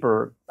it's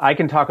deeper, I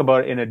can talk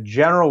about it in a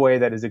general way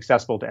that is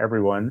accessible to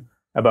everyone,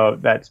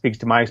 that speaks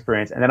to my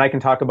experience. And then I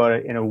can talk about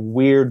it in a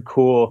weird,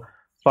 cool,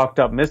 fucked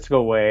up,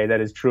 mystical way that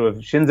is true of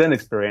Shinzen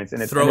experience.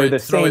 And throw it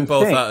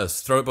both at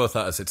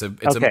us.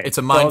 It's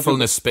a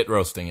mindfulness spit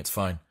roasting. It's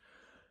fine.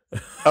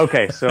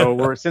 Okay,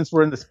 so since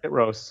we're in the spit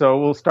roast, so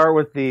we'll start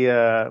with the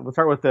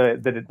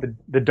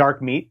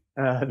dark meat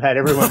that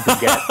everyone can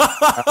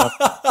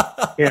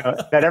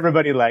get, that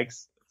everybody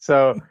likes.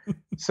 So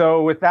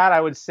with that,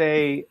 I would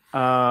say,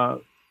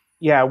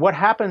 what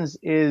happens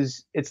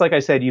is, it's like I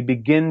said, you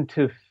begin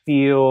to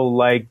feel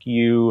like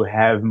you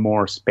have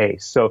more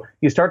space. So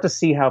you start to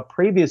see how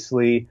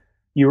previously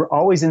you were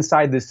always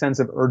inside this sense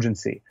of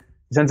urgency,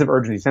 and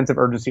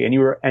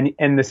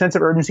the sense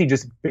of urgency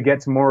just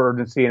begets more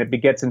urgency, and it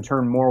begets in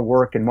turn more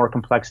work and more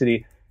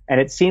complexity.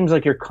 And it seems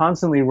like you're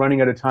constantly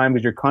running out of time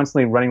because you're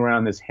constantly running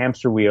around this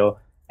hamster wheel.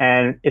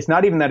 And it's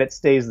not even that it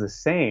stays the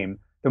same.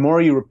 The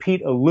more you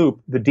repeat a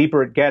loop, the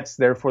deeper it gets,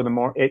 therefore the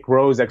more it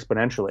grows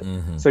exponentially.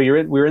 Mm-hmm. So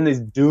we're in these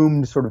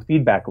doomed sort of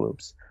feedback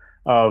loops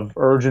of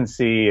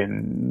urgency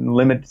and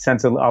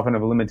often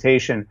of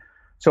limitation.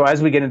 So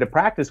as we get into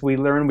practice, we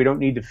learn we don't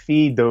need to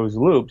feed those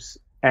loops,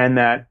 and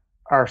that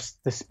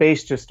the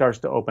space just starts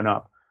to open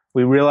up.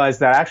 We realize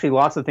that actually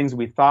lots of things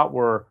we thought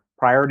were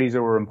priorities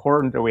or were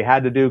important or we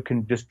had to do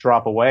can just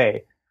drop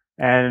away.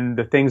 And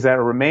the things that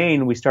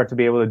remain, we start to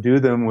be able to do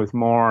them with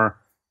more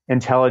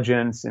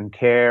intelligence and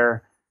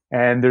care.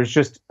 And there's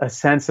just a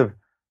sense of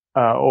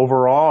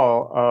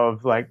overall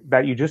of like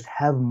that you just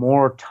have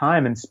more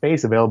time and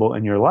space available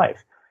in your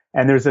life.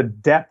 And there's a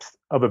depth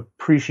of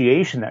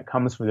appreciation that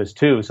comes from this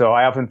too. So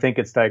I often think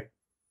it's like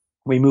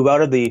we move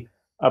out of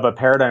a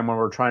paradigm where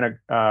we're trying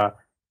to,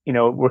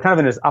 we're kind of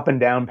in this up and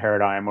down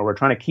paradigm where we're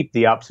trying to keep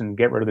the ups and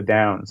get rid of the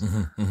downs.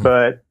 Mm-hmm, mm-hmm.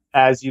 But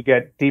as you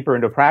get deeper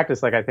into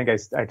practice, like I think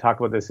I talk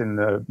about this in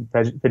the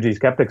Fidgety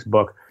Skeptics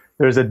book,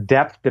 there's a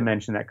depth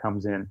dimension that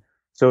comes in.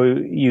 So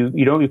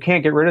you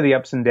can't get rid of the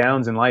ups and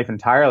downs in life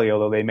entirely,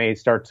 although they may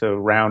start to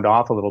round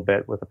off a little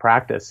bit with the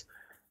practice.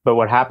 But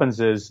what happens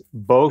is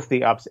both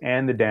the ups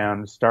and the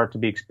downs start to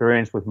be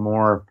experienced with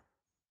more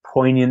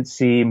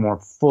poignancy, more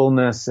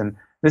fullness. And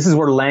this is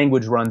where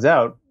language runs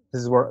out.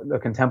 This is where the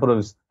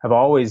contemplatives have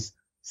always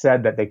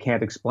said that they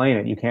can't explain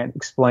it. You can't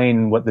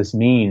explain what this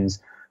means,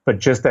 but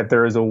just that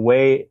there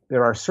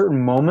are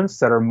certain moments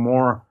that are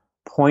more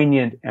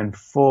poignant and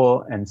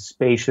full and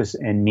spacious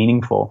and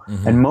meaningful.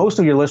 Mm-hmm. And most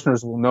of your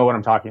listeners will know what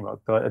I'm talking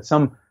about. So at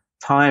some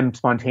time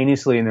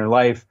spontaneously in their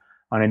life,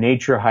 on a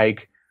nature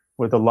hike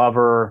with a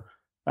lover,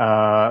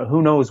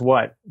 who knows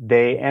what,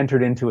 they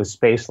entered into a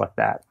space like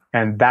that.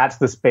 And that's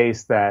the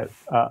space that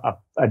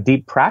a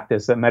deep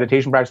practice, a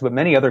meditation practice, but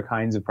many other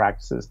kinds of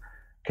practices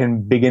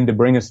can begin to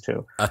bring us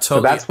to.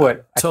 So that's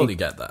what I totally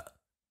get that.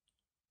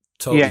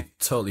 Totally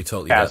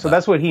get that. So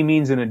that's what he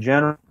means in a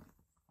general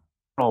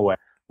way.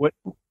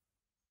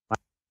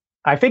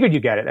 I figured you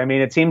get it. I mean,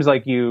 it seems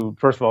like you,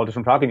 first of all, just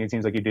from talking to you, it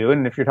seems like you do.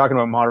 And if you're talking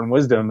about modern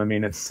wisdom, I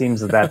mean, it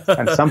seems that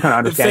and some kind of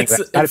understanding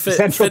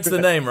fits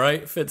the name,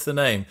 right? Fits the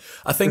name.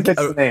 I think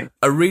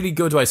a really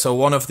good way. So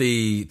one of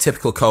the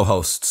typical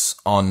co-hosts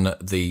on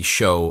the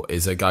show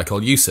is a guy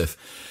called Yusuf.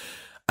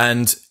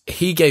 And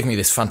he gave me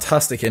this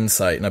fantastic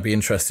insight, and I'd be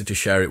interested to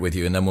share it with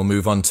you. And then we'll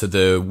move on to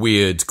the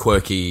weird,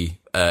 quirky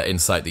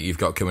insight that you've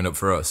got coming up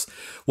for us.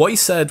 What he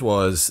said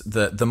was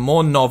that the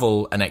more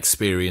novel an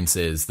experience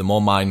is, the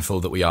more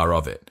mindful that we are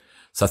of it.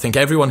 So I think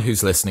everyone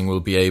who's listening will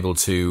be able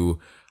to,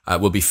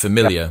 will be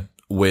familiar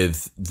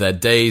with their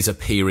days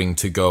appearing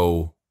to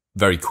go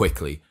very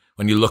quickly.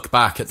 When you look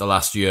back at the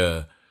last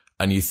year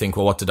and you think,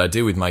 well, what did I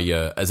do with my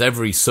year? As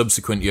every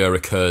subsequent year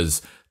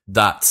occurs,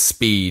 that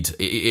speed,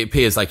 it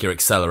appears like you're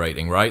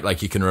accelerating, right?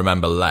 Like you can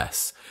remember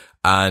less.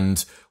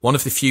 And one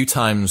of the few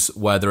times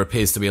where there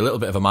appears to be a little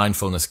bit of a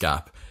mindfulness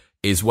gap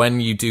is when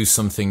you do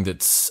something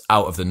that's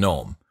out of the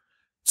norm.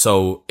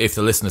 So if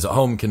the listeners at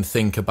home can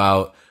think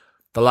about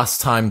the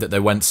last time that they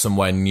went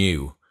somewhere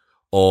new,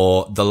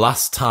 or the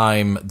last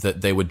time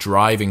that they were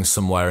driving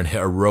somewhere and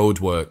hit a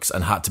roadworks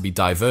and had to be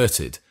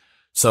diverted.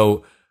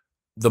 So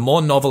the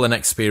more novel an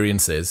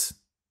experience is,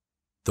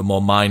 the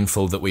more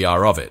mindful that we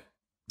are of it.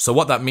 So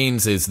what that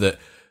means is that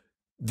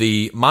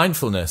the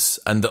mindfulness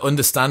and the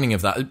understanding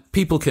of that,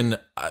 people can,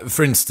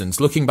 for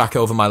instance, looking back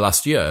over my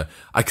last year,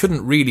 I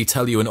couldn't really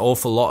tell you an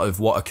awful lot of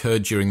what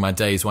occurred during my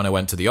days when I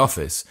went to the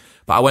office.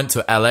 But I went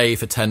to LA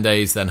for 10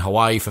 days, then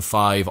Hawaii for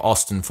 5,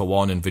 Austin for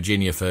 1, and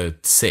Virginia for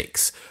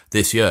 6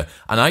 this year.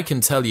 And I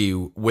can tell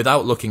you,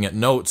 without looking at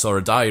notes or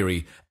a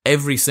diary,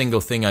 every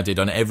single thing I did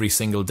on every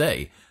single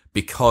day,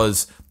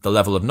 because the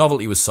level of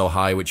novelty was so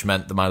high, which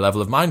meant that my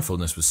level of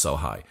mindfulness was so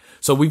high.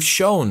 So we've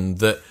shown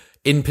that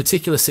in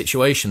particular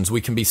situations,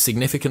 we can be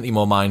significantly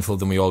more mindful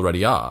than we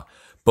already are.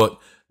 But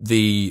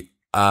the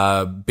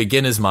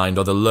beginner's mind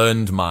or the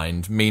learned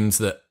mind means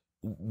that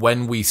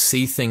when we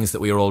see things that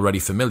we are already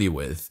familiar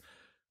with,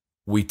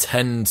 we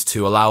tend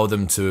to allow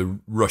them to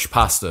rush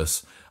past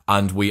us,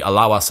 and we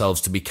allow ourselves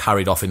to be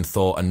carried off in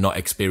thought and not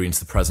experience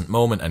the present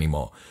moment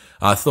anymore.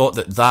 I thought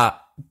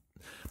that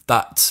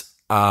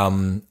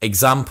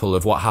example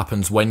of what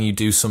happens when you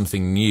do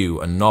something new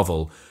and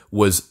novel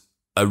was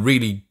a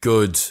really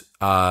good,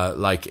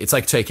 it's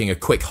like taking a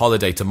quick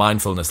holiday to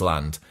mindfulness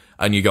land,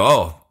 and you go,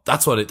 oh,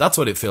 that's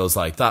what it feels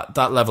like.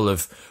 That level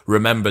of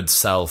remembered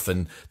self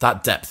and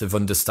that depth of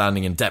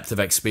understanding and depth of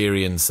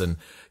experience, and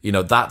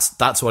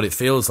that's what it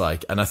feels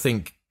like. And I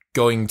think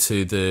going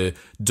to the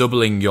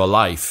doubling your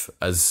life,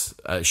 as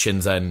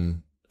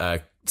Shinzen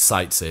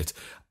cites it,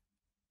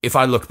 if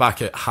I look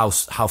back at how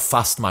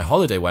fast my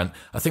holiday went,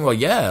 I think, well,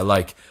 yeah,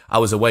 like I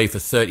was away for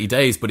 30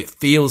 days, but it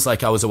feels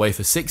like I was away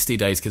for 60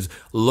 days because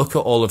look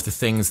at all of the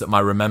things that my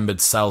remembered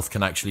self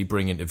can actually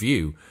bring into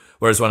view.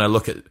 Whereas when I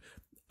look at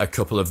a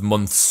couple of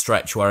months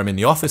stretch where I'm in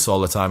the office all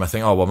the time, I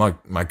think, oh, well,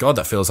 my God,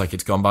 that feels like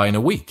it's gone by in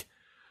a week.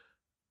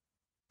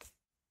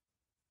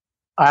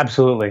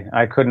 Absolutely.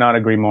 I could not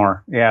agree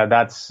more. Yeah,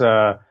 that's,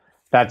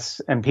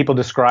 and people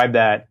describe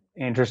that,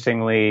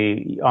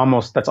 interestingly,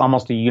 that's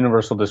almost a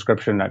universal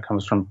description that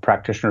comes from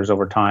practitioners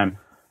over time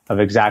of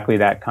exactly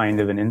that kind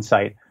of an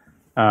insight.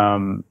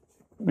 And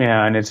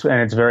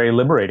it's very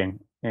liberating,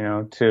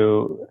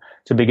 to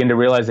begin to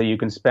realize that you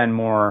can spend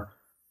more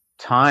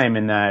time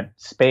in that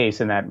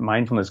space, in that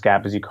mindfulness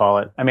gap, as you call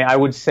it. I mean, I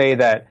would say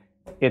that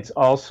it's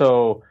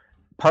also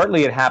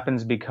partly it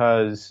happens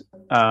because,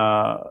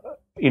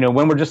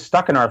 when we're just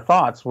stuck in our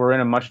thoughts, we're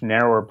in a much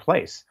narrower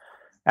place,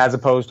 as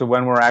opposed to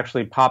when we're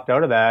actually popped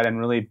out of that and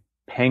really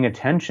paying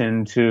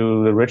attention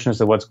to the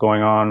richness of what's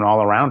going on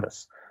all around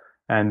us.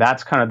 And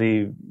that's kind of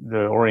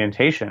the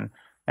orientation.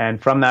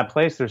 And from that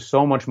place, there's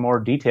so much more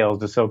details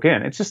to soak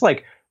in. It's just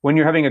like when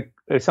you're having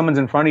if someone's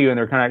in front of you and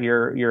they're kind of,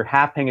 you're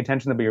half paying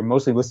attention to them, but you're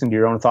mostly listening to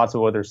your own thoughts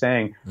of what they're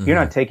saying. Mm-hmm. You're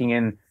not taking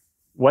in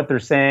what they're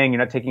saying. You're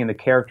not taking in the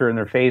character in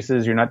their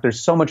faces.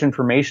 There's so much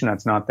information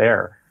that's not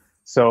there.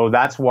 So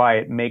that's why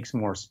it makes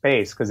more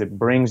space, because it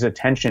brings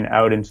attention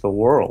out into the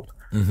world.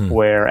 Mm-hmm.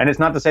 And it's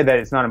not to say that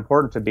it's not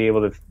important to be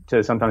able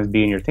to sometimes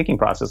be in your thinking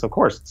process. Of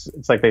course,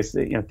 it's like they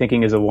say,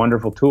 thinking is a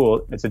wonderful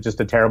tool. It's just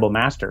a terrible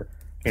master.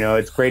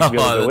 It's great to be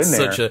able to go in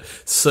there.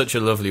 Such a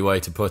lovely way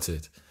to put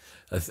it.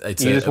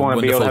 It's you just a want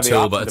to be able to wonderful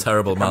have tool, but a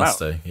terrible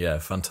master. Out. Yeah,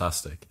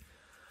 fantastic.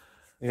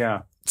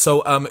 Yeah.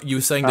 So you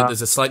were saying that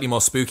there's a slightly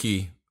more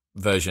spooky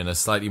version, a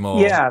slightly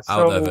more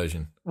out there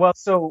version. Well,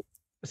 so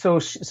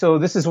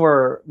this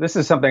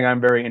is something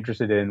I'm very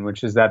interested in,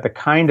 which is that the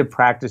kind of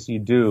practice you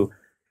do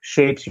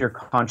shapes your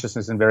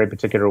consciousness in very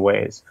particular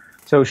ways.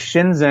 So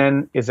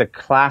Shinzen is a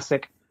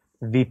classic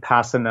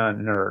Vipassana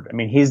nerd. I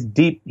mean,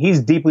 he's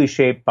deeply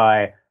shaped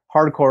by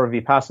hardcore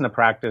Vipassana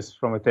practice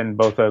from within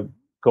both a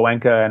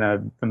Goenka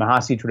and the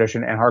Mahasi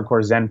tradition, and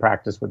hardcore Zen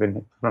practice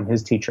from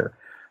his teacher,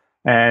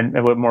 and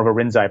more of a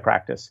Rinzai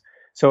practice.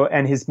 So,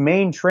 and his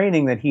main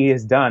training that he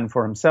has done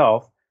for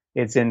himself,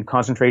 it's in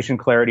concentration,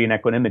 clarity, and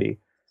equanimity.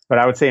 But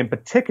I would say in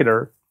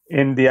particular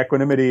in the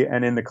equanimity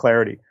and in the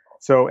clarity.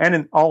 So, and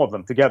in all of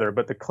them together.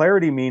 But the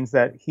clarity means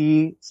that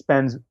he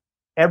spends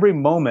every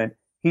moment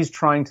he's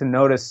trying to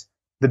notice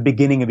the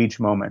beginning of each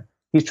moment.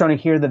 He's trying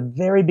to hear the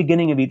very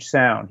beginning of each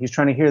sound. He's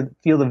trying to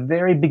feel the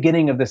very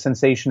beginning of the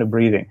sensation of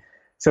breathing.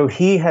 So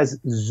he has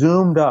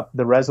zoomed up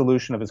the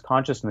resolution of his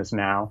consciousness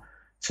now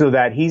so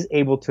that he's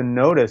able to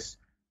notice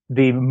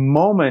the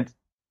moment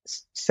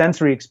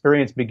sensory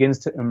experience begins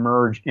to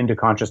emerge into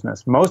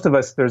consciousness. Most of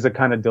us, there's a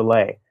kind of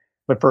delay,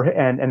 but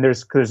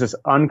there's this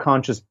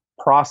unconscious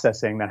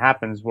processing that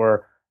happens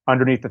where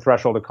underneath the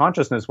threshold of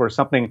consciousness, where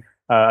something,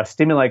 a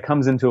stimuli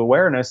comes into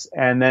awareness,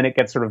 and then it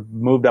gets sort of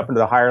moved up into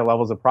the higher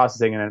levels of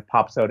processing, and it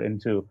pops out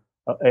into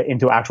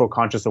actual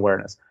conscious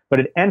awareness. But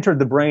it entered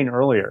the brain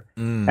earlier.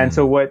 And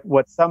so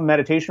what some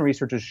meditation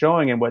research is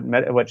showing, and what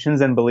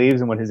Shinzen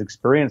believes and what his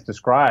experience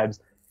describes,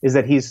 is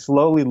that he's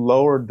slowly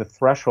lowered the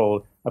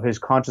threshold of his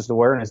conscious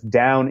awareness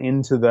down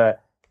into the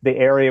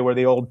area where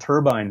the old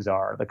turbines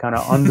are, the kind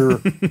of under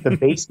the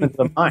basement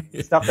of the mind,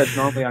 stuff that's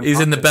normally unconscious. He's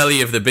in the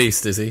belly of the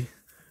beast, is he?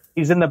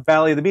 He's in the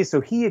belly of the beast.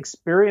 So he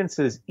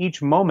experiences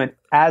each moment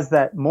as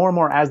that more and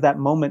more as that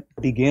moment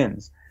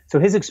begins. So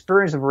his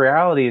experience of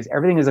reality is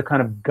everything is a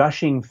kind of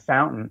gushing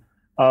fountain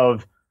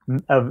of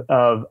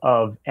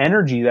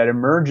energy that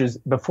emerges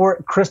before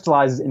it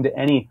crystallizes into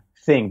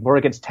anything, before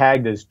it gets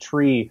tagged as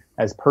tree,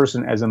 as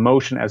person, as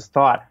emotion, as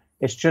thought.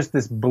 It's just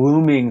this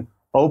blooming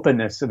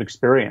openness of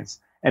experience.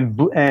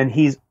 And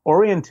he's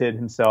oriented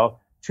himself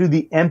to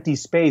the empty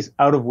space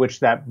out of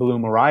which that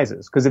bloom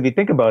arises. Because if you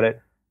think about it,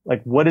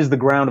 like, what is the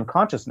ground of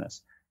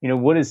consciousness? You know,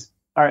 what is,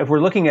 all right, if we're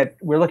looking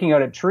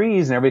out at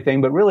trees and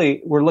everything, but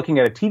really we're looking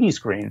at a TV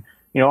screen.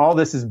 You know, all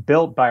this is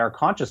built by our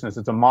consciousness.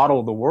 It's a model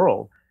of the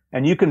world.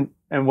 And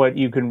what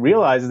you can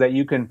realize is that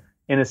you can,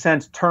 in a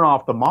sense, turn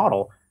off the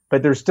model,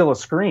 but there's still a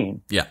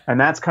screen. Yeah. And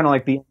that's kind of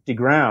like the empty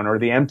ground or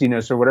the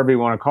emptiness or whatever you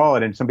want to call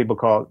it. And some people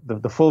call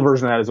it the full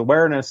version of that is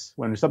awareness.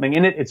 When there's something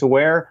in it, it's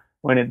aware.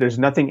 When there's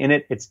nothing in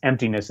it, it's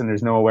emptiness, and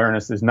there's no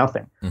awareness, there's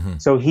nothing. Mm-hmm.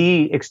 So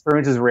he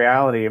experiences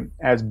reality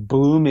as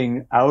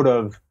blooming out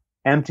of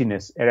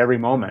emptiness at every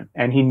moment,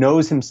 and he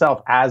knows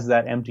himself as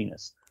that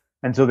emptiness.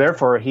 And so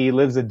therefore he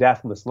lives a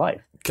deathless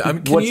life.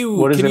 Can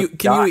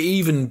you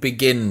even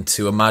begin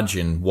to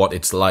imagine what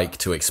it's like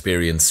to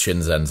experience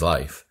Shinzen's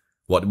life?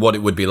 What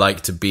it would be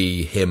like to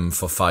be him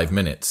for 5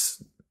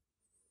 minutes?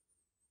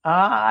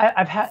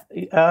 I've had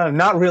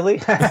not really,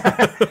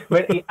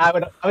 but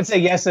I would say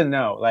yes and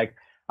no. Like,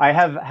 I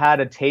have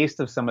had a taste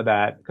of some of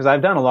that because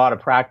I've done a lot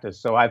of practice.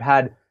 So I've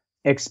had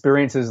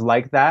experiences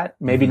like that,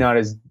 maybe not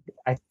as.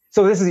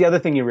 So this is the other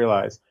thing you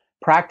realize.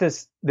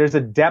 Practice, there's a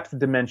depth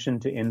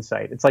dimension to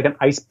insight. It's like an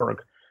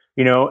iceberg,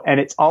 you know, and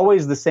it's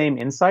always the same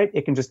insight.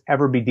 It can just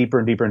ever be deeper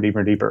and deeper and deeper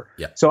and deeper.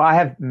 Yeah. So I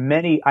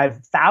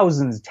have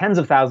thousands, tens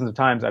of thousands of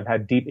times I've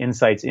had deep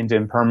insights into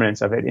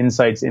impermanence. I've had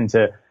insights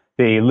into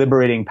the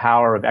liberating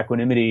power of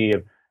equanimity,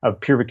 of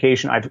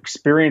purification. I've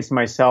experienced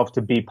myself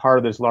to be part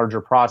of this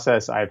larger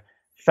process. I've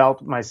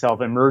felt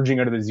myself emerging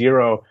out of the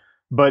zero,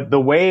 but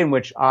the way in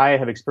which I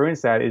have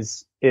experienced that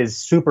is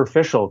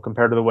superficial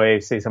compared to the way,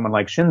 say, someone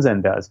like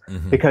Shinzen does,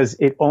 because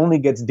it only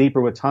gets deeper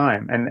with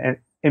time. And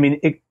I mean,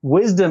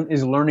 wisdom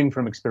is learning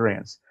from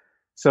experience.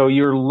 So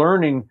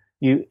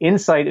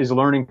insight is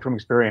learning from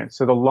experience.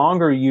 So the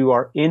longer you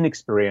are in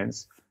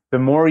experience, the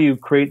more you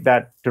create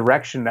that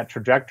direction, that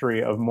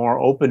trajectory of more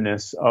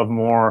openness, of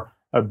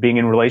being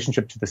in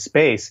relationship to the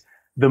space,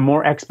 the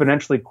more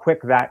exponentially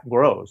quick that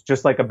grows,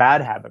 just like a bad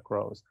habit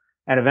grows.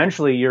 And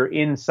eventually you're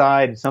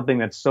inside something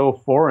that's so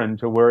foreign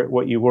to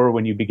what you were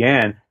when you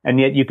began, and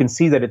yet you can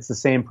see that it's the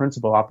same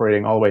principle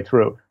operating all the way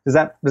through. Does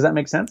that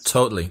make sense?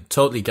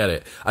 Totally get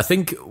it. I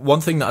think one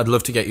thing that I'd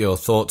love to get your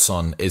thoughts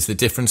on is the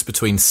difference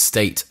between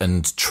state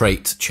and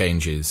trait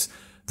changes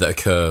that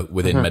occur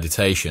within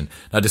meditation.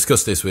 I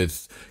discussed this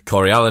with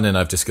Corey Allen, and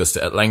I've discussed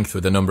it at length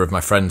with a number of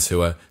my friends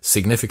who are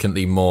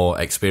significantly more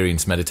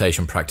experienced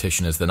meditation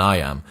practitioners than I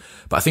am.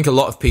 But I think a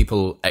lot of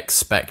people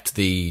expect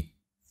the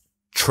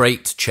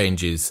trait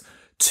changes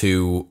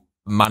to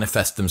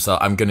manifest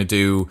themselves. I'm going to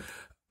do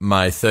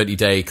my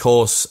 30-day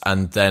course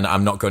and then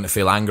I'm not going to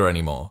feel anger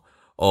anymore,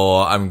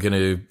 or I'm going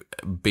to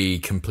be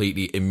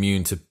completely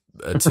immune to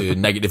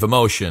negative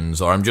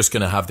emotions, or I'm just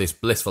going to have this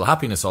blissful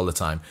happiness all the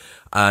time.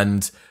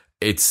 And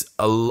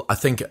I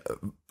think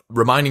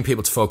reminding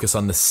people to focus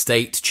on the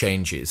state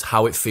changes,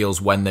 how it feels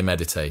when they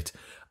meditate,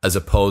 as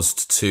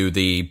opposed to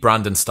the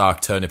Brandon Stark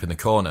turnip in the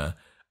corner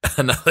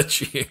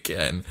analogy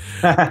again.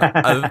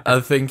 I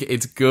think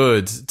it's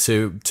good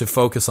to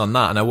focus on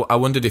that. And I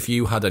wondered if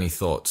you had any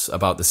thoughts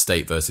about the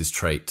state versus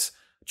trait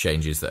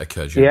changes that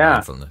occur during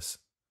mindfulness.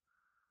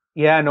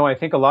 Yeah, no, I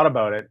think a lot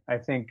about it. I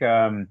think,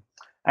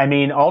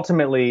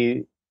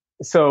 ultimately,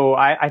 so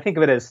I think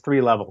of it as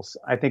 3 levels.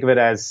 I think of it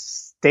as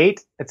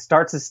state. It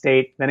starts as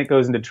state, then it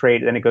goes into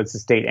trait, then it goes to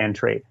state and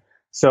trait.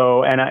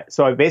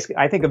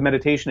 I think of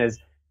meditation as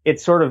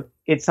it's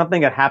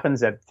something that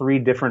happens at 3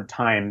 different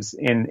times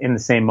in the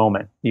same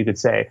moment, you could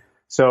say.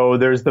 So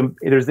there's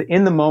the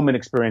in the moment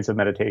experience of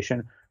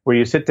meditation where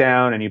you sit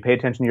down and you pay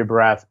attention to your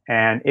breath,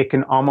 and it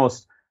can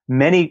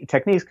many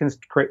techniques can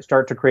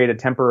start to create a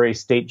temporary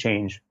state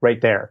change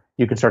right there.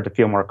 You can start to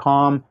feel more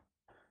calm.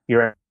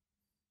 Your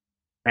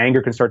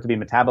anger can start to be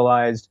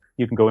metabolized.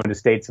 You can go into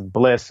states of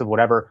bliss, of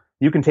whatever.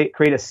 You can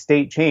create a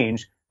state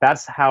change.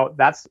 That's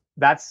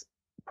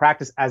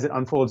practice as it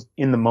unfolds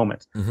in the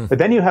moment. Mm-hmm. But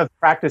then you have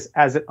practice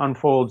as it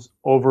unfolds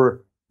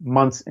over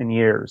months and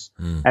years.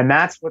 And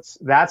that's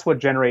what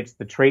generates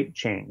the trait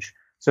change.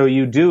 So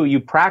you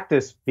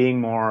practice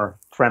being more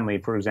friendly,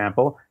 for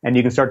example, and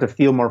you can start to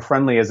feel more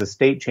friendly as a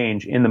state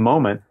change in the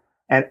moment.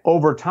 And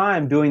over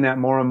time, doing that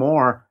more and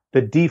more,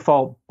 the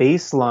default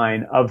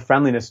baseline of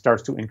friendliness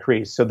starts to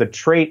increase. So the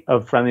trait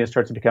of friendliness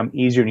starts to become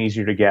easier and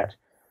easier to get.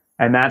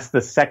 And that's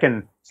the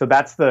second. So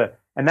that's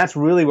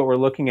really what we're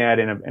looking at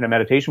in a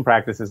meditation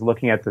practice, is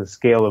looking at the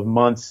scale of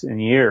months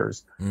and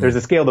years. There's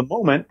a scale of the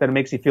moment that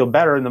makes you feel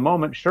better in the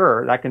moment.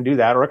 Sure, that can do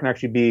that. Or it can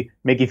actually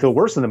make you feel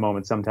worse in the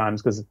moment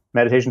sometimes, because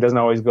meditation doesn't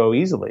always go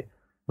easily.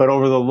 But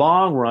over the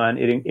long run,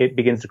 it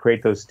begins to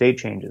create those state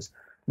changes.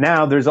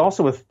 Now, there's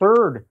also a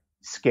third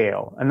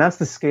scale, and that's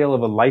the scale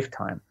of a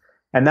lifetime.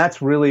 And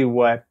that's really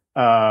what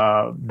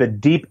the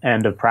deep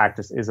end of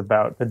practice is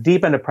about. The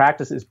deep end of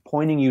practice is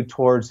pointing you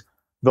towards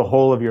the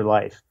whole of your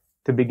life,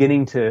 to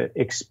beginning to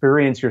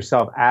experience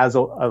yourself as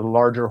a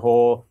larger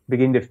whole,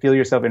 beginning to feel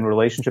yourself in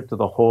relationship to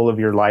the whole of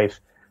your life.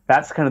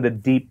 That's kind of the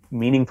deep,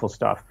 meaningful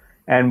stuff.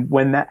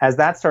 And as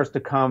that starts to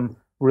come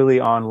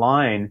really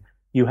online,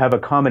 you have a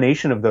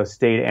combination of the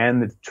state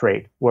and the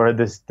trait, where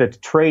the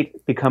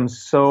trait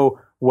becomes so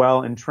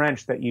well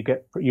entrenched that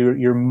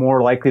you're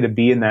more likely to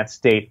be in that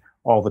state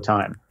all the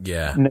time.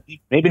 Yeah.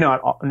 Maybe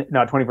not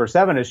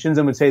 24/7. As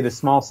Shinzen would say, the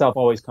small self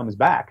always comes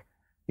back.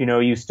 There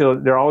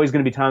are always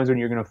going to be times when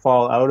you're going to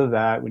fall out of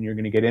that, when you're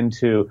going to get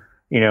into,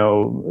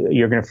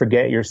 you're going to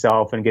forget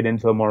yourself and get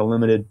into a more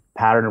limited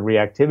pattern of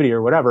reactivity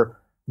or whatever,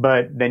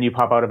 but then you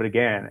pop out of it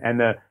again.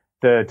 And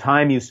the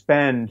time you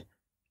spend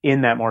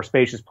in that more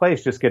spacious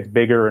place just gets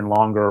bigger and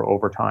longer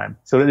over time.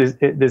 So is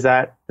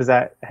that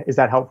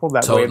helpful,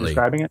 that way of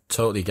describing it?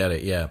 Totally get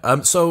it.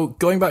 Yeah. So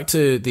going back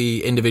to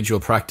the individual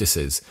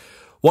practices,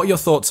 what are your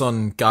thoughts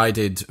on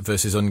guided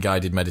versus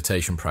unguided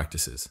meditation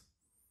practices?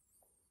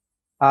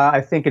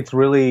 I think it's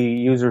really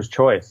user's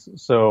choice.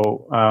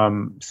 So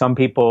some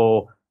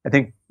people, I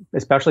think,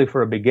 especially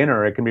for a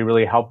beginner, it can be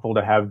really helpful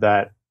to have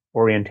that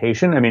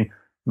orientation. I mean,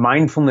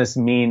 mindfulness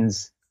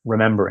means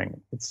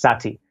remembering. It's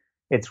sati.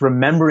 It's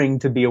remembering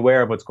to be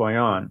aware of what's going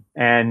on.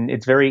 And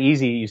it's very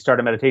easy. You start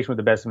a meditation with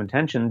the best of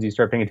intentions. You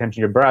start paying attention to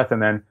your breath.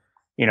 And then,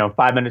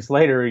 5 minutes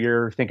later,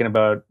 you're thinking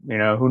about,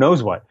 who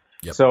knows what.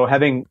 Yep. So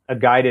having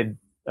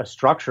a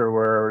structure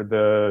where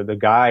the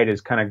guide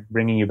is kind of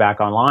bringing you back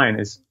online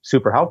is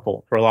super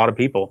helpful for a lot of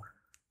people.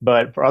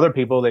 But for other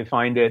people, they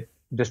find it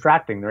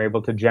distracting. They're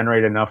able to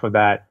generate enough of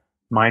that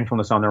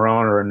mindfulness on their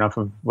own, or enough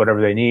of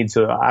whatever they need.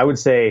 So I would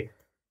say,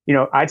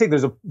 I think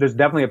there's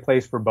definitely a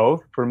place for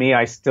both. For me,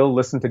 I still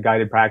listen to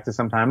guided practice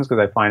sometimes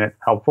because I find it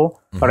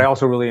helpful, but I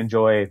also really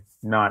enjoy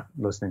not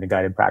listening to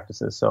guided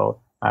practices.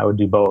 So I would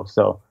do both.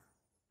 So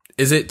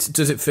does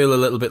it feel a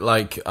little bit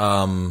like,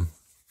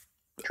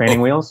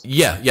 training wheels?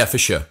 Yeah, for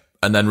sure.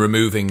 And then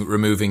removing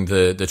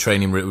the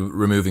training,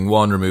 removing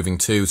one, removing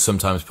two,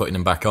 sometimes putting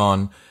them back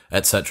on,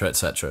 et cetera, et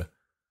cetera.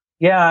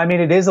 Yeah, I mean,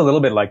 it is a little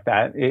bit like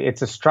that.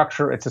 It's a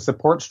structure, it's a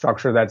support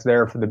structure that's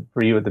there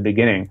for you at the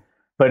beginning.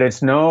 But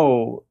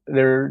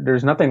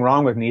there's nothing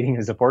wrong with needing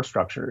a support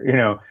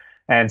structure,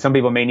 and some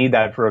people may need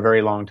that for a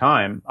very long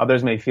time.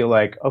 Others may feel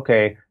like,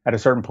 okay, at a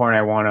certain point,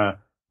 I want to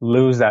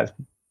lose that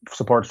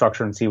support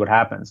structure and see what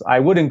happens. I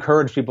would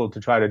encourage people to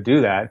try to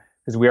do that,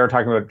 because we are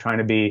talking about trying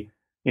to be,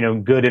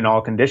 good in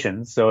all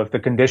conditions. So if the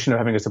condition of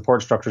having a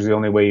support structure is the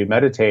only way you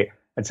meditate,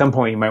 at some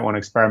point you might want to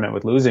experiment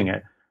with losing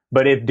it.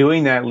 But if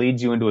doing that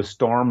leads you into a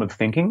storm of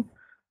thinking,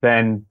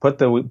 then put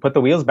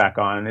the wheels back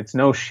on. It's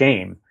no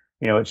shame.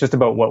 It's just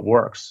about what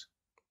works.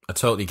 I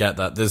totally get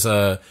that. There's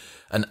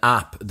an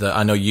app that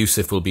I know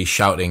Yusuf will be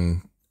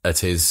shouting at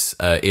his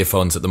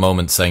earphones at the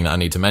moment, saying that I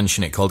need to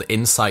mention it, called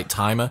Insight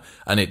Timer,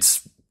 and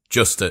it's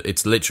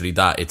literally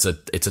that. It's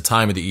a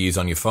timer that you use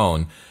on your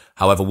phone.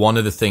 However, one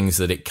of the things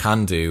that it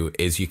can do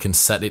is you can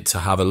set it to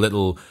have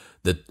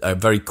a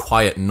very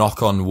quiet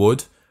knock on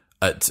wood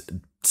at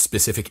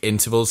specific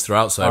intervals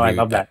throughout. So I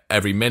love that.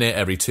 Every minute,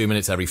 every 2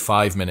 minutes, every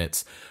 5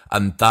 minutes.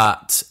 And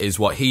that is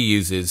what he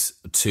uses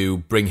to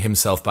bring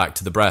himself back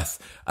to the breath,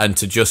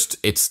 and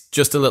it's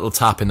just a little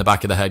tap in the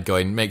back of the head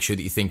going, make sure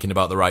that you're thinking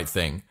about the right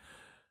thing.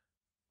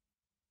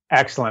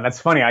 Excellent. That's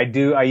funny.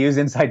 I use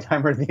Insight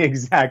Timer the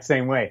exact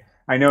same way.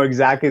 I know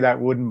exactly that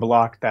wooden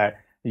block that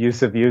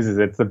Yusuf uses.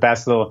 It's the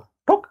best little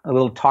poke, a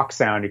little talk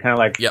sound. You kind of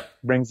like, yep,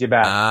 brings you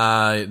back.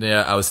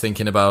 Yeah, I was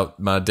thinking about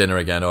my dinner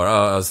again, or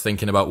I was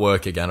thinking about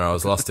work again, or I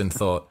was lost in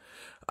thought.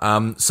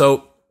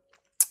 So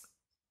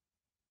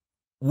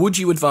would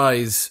you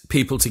advise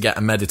people to get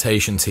a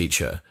meditation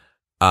teacher?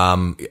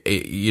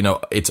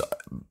 It's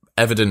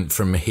evident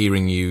from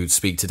hearing you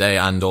speak today,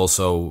 and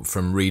also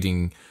from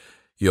reading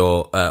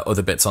your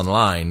other bits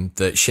online,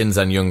 that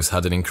Shinzen Young's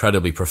had an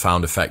incredibly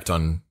profound effect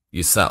on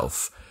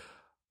yourself.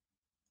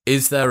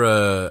 Is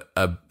there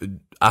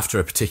after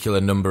a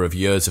particular number of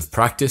years of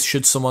practice,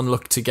 should someone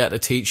look to get a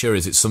teacher?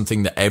 Is it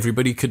something that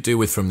everybody could do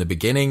with from the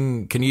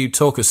beginning? Can you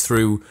talk us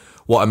through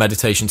what a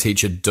meditation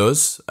teacher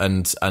does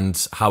and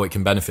how it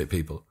can benefit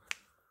people?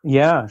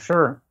 Yeah,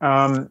 sure.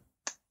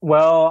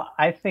 Well,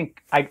 I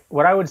think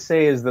what I would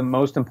say is the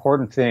most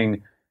important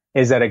thing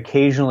is that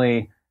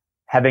occasionally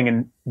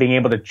being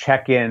able to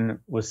check in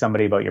with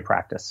somebody about your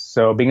practice.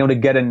 So being able to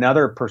get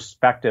another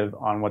perspective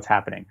on what's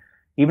happening.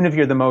 Even if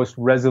you're the most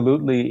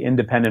resolutely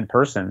independent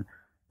person,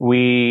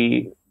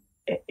 in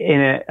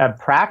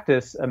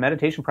a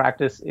meditation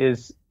practice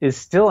is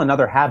still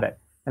another habit.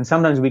 And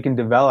sometimes we can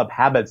develop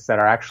habits that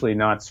are actually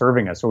not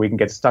serving us, or we can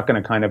get stuck in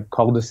a kind of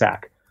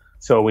cul-de-sac.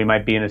 So we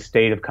might be in a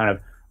state of kind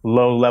of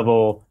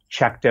low-level,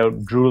 checked-out,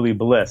 drooly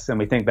bliss, and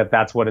we think that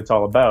that's what it's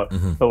all about.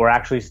 Mm-hmm. But we're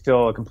actually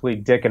still a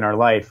complete dick in our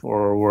life,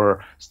 or we're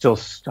still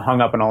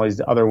hung up in all these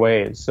other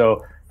ways.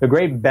 So the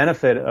great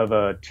benefit of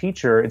a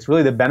teacher, it's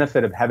really the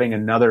benefit of having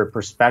another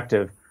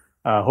perspective,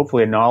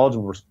 hopefully a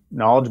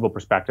knowledgeable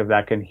perspective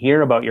that can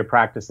hear about your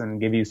practice and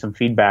give you some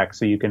feedback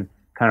so you can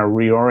kind of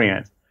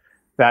reorient.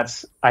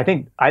 I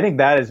think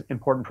that is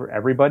important for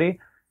everybody.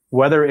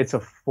 Whether it's a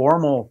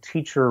formal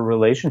teacher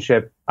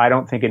relationship, I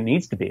don't think it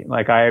needs to be.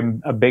 Like,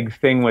 I'm a big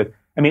thing with,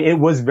 it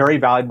was very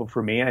valuable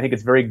for me. I think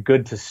it's very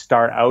good to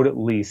start out at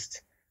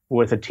least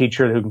with a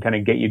teacher who can kind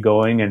of get you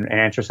going and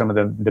answer some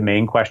of the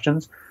main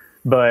questions.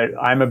 But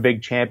I'm a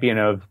big champion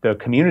of the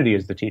community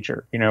as the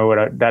teacher.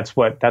 That's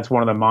one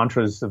of the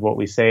mantras of what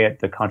we say at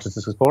the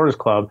Consciousness Explorers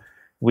Club.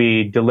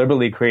 We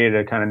deliberately created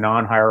a kind of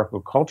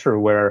non-hierarchical culture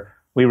where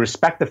we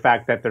respect the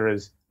fact that there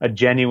is a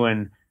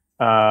genuine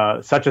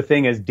such a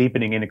thing as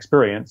deepening in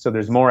experience. So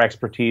there's more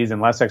expertise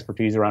and less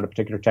expertise around a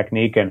particular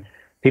technique, and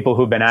people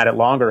who've been at it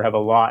longer have a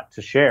lot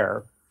to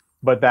share.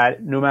 But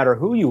that no matter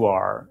who you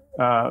are,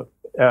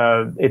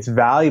 it's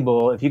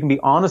valuable if you can be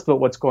honest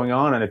about what's going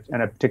on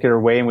in a particular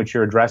way in which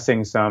you're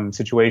addressing some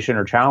situation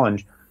or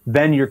challenge.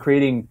 Then you're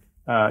creating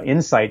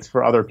insights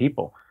for other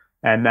people,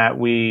 and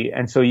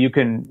so you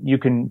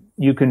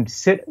can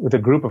sit with a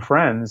group of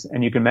friends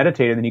and you can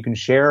meditate, and then you can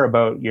share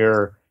about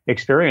your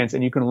experience,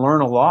 and you can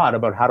learn a lot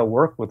about how to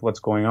work with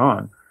what's going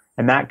on.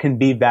 And that can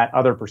be that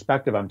other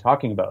perspective I'm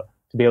talking about,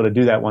 to be able to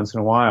do that once in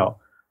a while.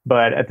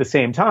 But at the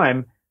same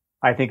time,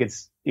 I think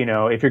it's,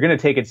 if you're going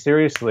to take it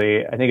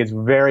seriously, I think it's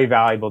very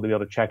valuable to be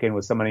able to check in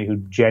with somebody who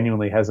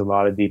genuinely has a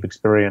lot of deep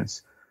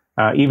experience,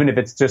 even if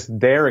it's just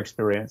their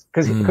experience.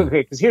 Because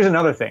here's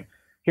another thing.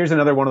 Here's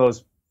another one of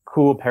those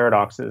cool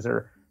paradoxes.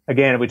 Or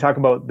again, if we talk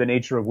about the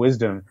nature of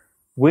wisdom,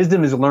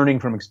 wisdom is learning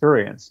from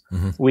experience.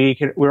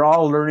 Mm-hmm. We're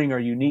all learning our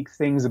unique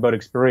things about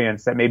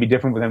experience that may be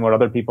different than what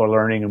other people are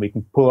learning, and we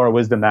can pull our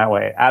wisdom that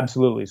way.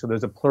 Absolutely. So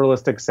there's a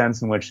pluralistic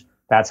sense in which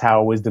that's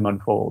how wisdom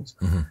unfolds.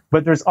 Mm-hmm.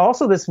 But there's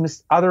also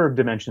this other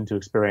dimension to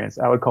experience,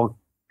 I would call,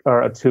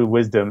 or to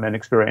wisdom and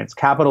experience,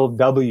 capital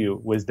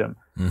W wisdom.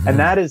 Mm-hmm. And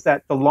that is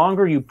that the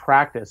longer you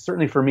practice,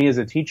 certainly for me as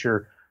a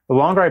teacher, the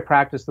longer I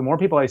practice, the more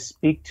people I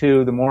speak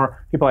to, the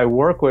more people I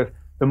work with,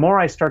 the more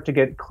I start to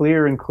get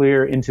clear and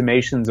clear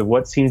intimations of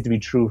what seems to be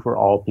true for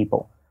all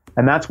people.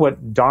 And that's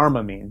what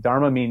Dharma means.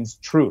 Dharma means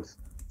truth.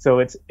 So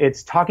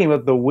it's talking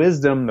about the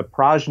wisdom, the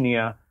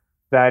prajna,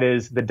 that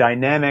is the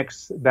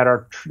dynamics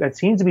that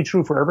seems to be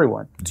true for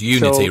everyone. It's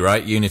unity,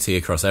 right? Unity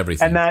across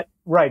everything. And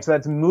so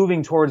that's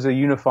moving towards a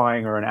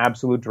unifying or an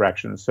absolute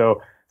direction.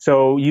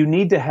 So you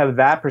need to have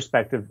that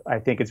perspective. I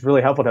think it's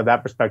really helpful to have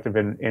that perspective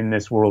in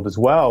this world as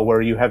well, where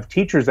you have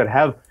teachers that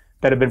have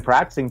been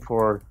practicing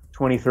for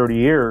 20, 30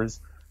 years,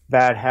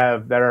 that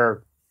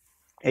are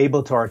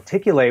able to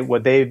articulate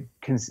what they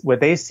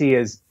see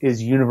as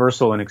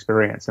universal in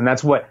experience. And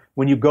that's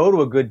when you go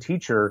to a good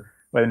teacher,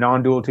 whether a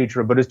non-dual teacher,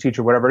 a Buddhist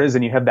teacher, whatever it is,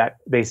 and you have that,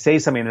 they say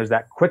something and there's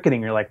that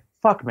quickening, you're like,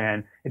 fuck,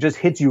 man, it just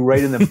hits you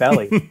right in the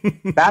belly.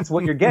 That's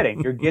what you're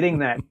getting. You're getting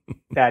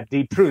that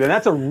deep truth. And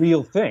that's a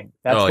real thing.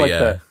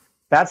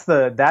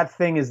 That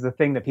thing is the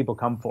thing that people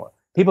come for.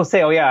 People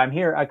say, oh yeah, I'm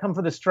here. I come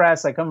for the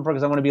stress. I come for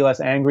because I want to be less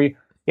angry.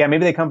 Yeah,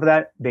 maybe they come for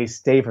that. They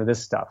stay for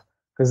this stuff.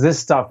 Because this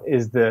stuff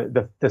is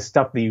the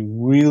stuff that you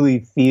really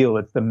feel.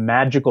 It's the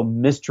magical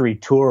mystery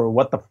tour,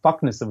 what the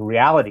fuckness of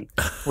reality,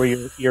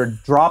 where you're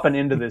dropping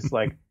into this,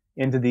 like,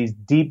 into these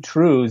deep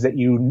truths that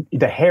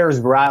the hairs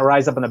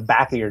rise up on the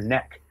back of your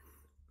neck.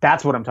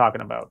 That's what I'm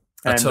talking about.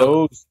 And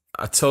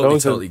I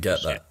totally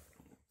get that.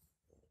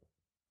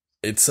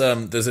 It's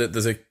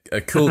there's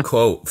a cool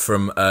quote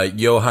from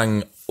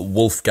Johann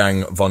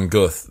Wolfgang von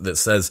Goethe that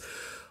says,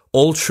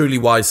 "All truly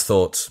wise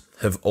thoughts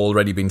have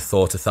already been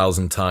thought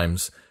 1,000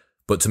 times.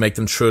 But to make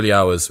them truly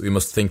ours, we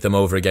must think them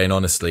over again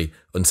honestly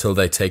until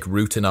they take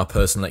root in our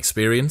personal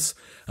experience."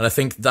 And I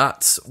think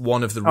that's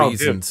one of the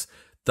reasons. Dude.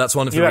 That's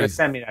one of the reasons. You got to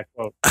send me that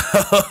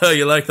quote.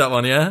 You like that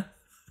one, yeah?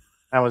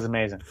 That was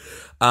amazing.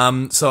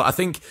 So I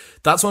think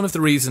that's one of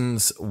the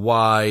reasons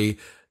why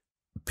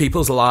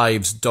people's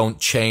lives don't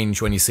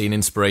change when you see an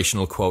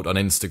inspirational quote on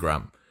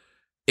Instagram.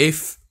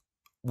 If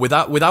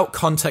without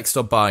context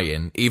or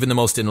buy-in, even the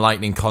most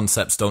enlightening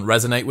concepts don't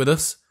resonate with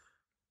us.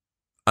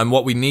 And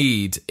what we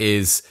need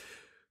is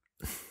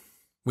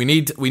we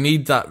need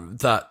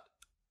that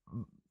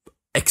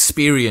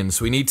experience.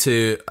 We need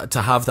to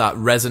have that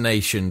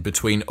resonation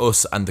between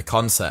us and the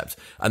concept,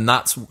 and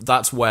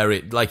that's where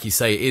it, like you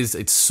say,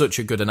 it's such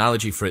a good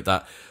analogy for it,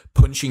 that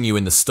punching you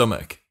in the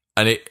stomach,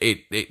 and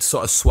it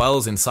sort of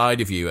swells inside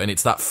of you, and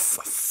it's that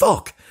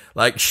fuck,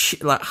 like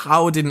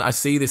how didn't I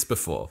see this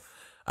before?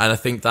 And I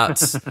think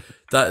that's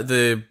that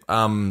the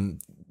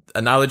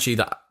analogy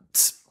that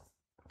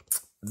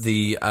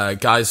the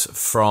guys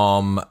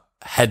from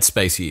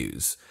Headspace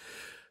use.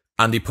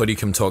 Andy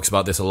Puddicombe talks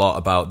about this a lot,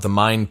 about the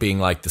mind being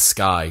like the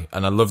sky.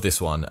 And I love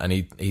this one.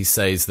 And he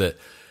says that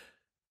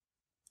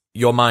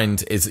your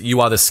mind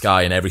you are the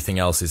sky and everything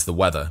else is the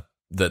weather.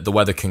 That the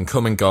weather can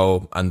come and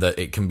go, and that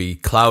it can be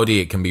cloudy,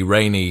 it can be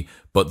rainy,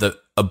 but that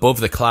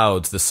above the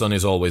clouds, the sun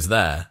is always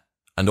there.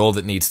 And all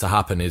that needs to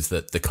happen is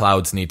that the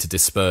clouds need to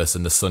disperse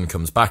and the sun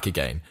comes back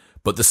again.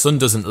 But the sun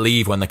doesn't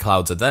leave when the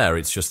clouds are there.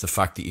 It's just the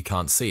fact that you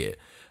can't see it.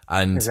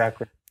 And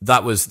exactly.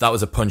 That was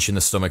a punch in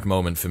the stomach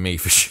moment for me,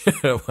 for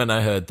sure, when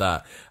I heard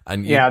that.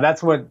 And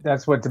that's what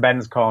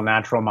Tibetans call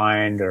natural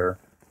mind, or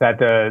that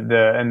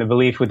the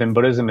belief within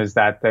Buddhism is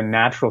that the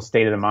natural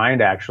state of the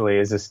mind actually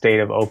is a state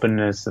of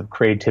openness, of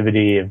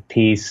creativity, of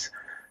peace.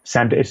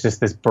 It's just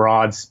this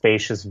broad,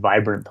 spacious,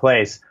 vibrant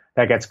place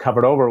that gets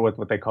covered over with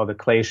what they call the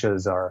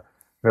kleshas, or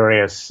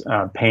various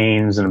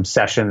pains and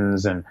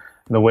obsessions, and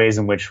the ways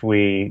in which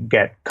we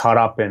get caught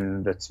up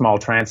in the small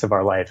trance of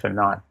our life and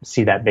not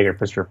see that bigger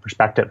picture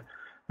perspective.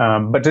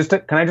 But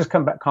can I just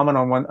comment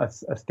on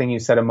a thing you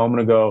said a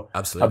moment ago?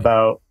 Absolutely.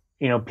 About,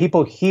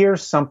 people hear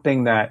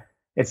something that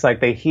it's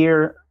like they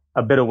hear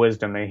a bit of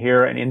wisdom, they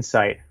hear an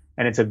insight,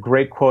 and it's a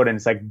great quote, and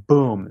it's like,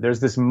 boom, there's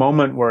this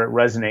moment where it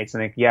resonates,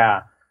 and like,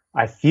 yeah,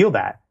 I feel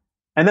that.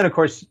 And then, of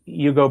course,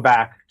 you go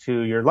back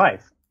to your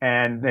life,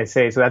 and they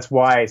say, so that's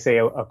why I say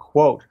a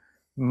quote,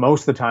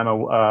 most of the time,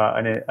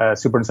 a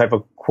super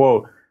insightful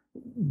quote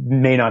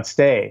may not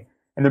stay.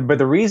 But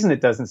the reason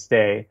it doesn't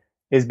stay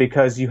is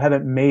because you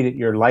haven't made it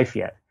your life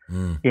yet,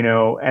 and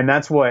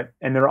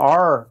and there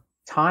are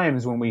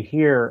times when we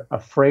hear a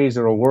phrase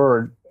or a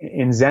word.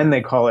 In Zen,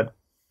 they call it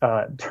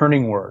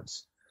turning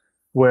words,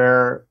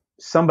 where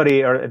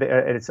somebody, or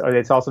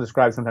it's also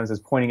described sometimes as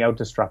pointing out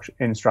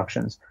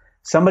instructions.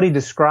 Somebody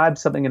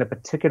describes something in a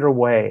particular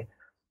way,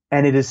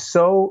 and it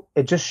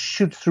just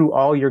shoots through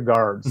all your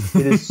guards.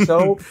 It is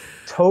so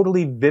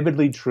totally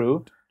vividly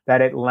true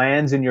that it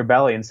lands in your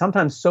belly, and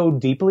sometimes so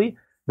deeply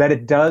that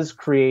it does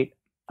create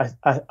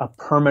a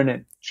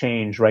permanent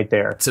change right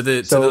there. To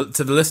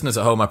the listeners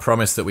at home, I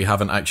promise that we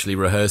haven't actually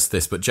rehearsed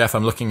this, but Jeff,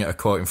 I'm looking at a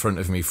quote in front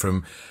of me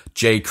from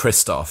J.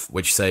 Christoph,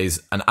 which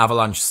says, "An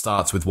avalanche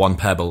starts with one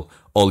pebble.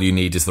 All you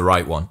need is the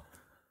right one."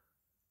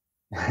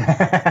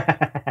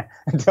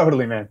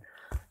 Totally, man.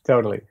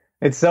 Totally.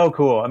 It's so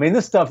cool. I mean,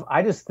 this stuff,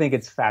 I just think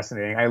it's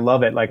fascinating. I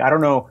love it. Like, I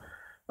don't know,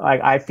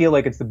 I feel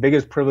like it's the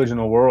biggest privilege in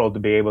the world to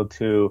be able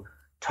to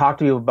talk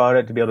to people about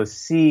it, to be able to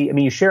see. I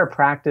mean, you share a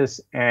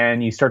practice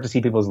and you start to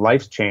see people's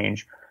lives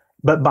change.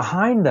 But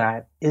behind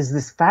that is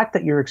this fact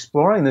that you're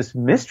exploring this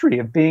mystery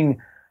of being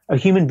a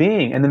human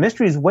being. And the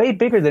mystery is way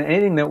bigger than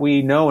anything that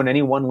we know in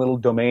any one little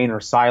domain or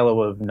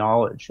silo of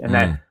knowledge. And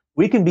that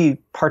we can be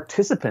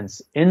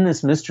participants in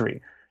this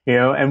mystery,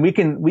 and we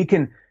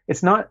can,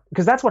 it's not,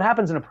 because that's what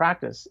happens in a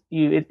practice.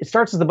 It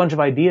starts as a bunch of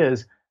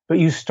ideas, but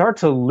you start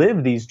to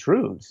live these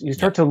truths. You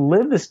start to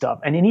live this stuff,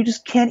 and then you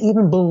just can't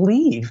even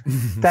believe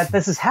that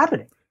this is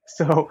happening.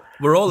 So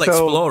we're all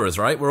explorers,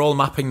 right? We're all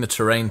mapping the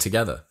terrain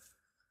together.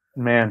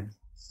 Man,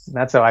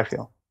 that's how I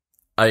feel.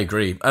 I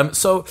agree.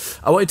 So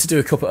I wanted to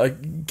do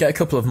get a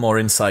couple of more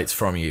insights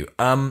from you.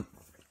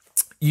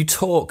 You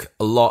talk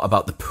a lot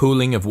about the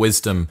pooling of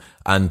wisdom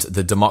and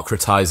the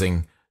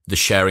democratizing the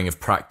sharing of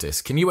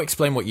practice. Can you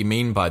explain what you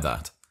mean by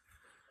that?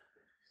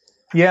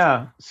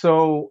 Yeah.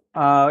 So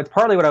it's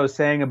partly what I was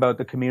saying about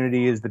the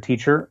community is the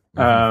teacher.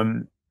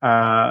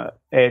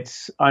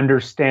 It's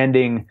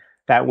understanding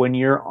that when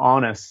you're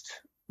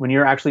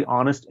actually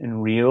honest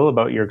and real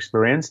about your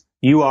experience,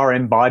 you are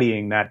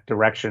embodying that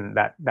direction,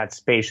 that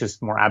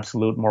spacious, more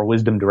absolute, more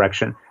wisdom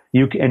direction.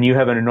 You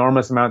have an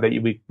enormous amount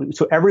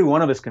so every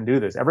one of us can do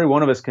this. Every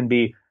one of us can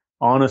be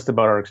honest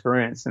about our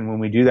experience. And when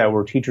we do that,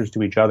 we're teachers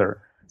to each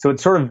other. So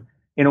it's sort of,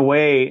 in a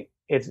way,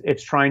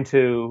 it's trying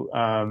to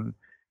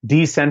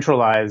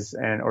decentralize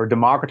or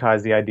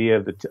democratize the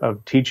idea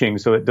of teaching,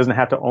 so it doesn't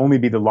have to only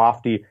be the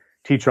lofty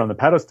teacher on the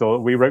pedestal.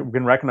 We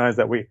can recognize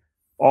that we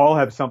all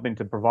have something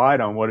to provide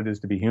on what it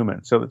is to be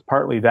human. So it's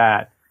partly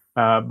that,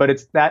 but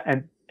it's that,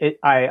 and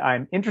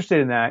I'm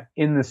interested in that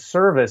in the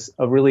service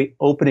of really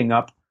opening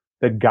up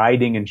the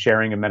guiding and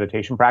sharing of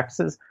meditation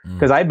practices,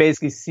 because I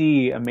basically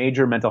see a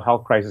major mental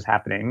health crisis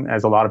happening,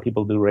 as a lot of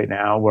people do right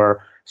now,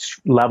 where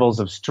levels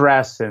of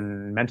stress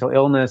and mental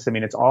illness, I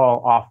mean, it's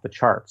all off the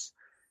charts.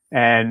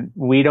 And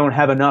we don't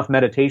have enough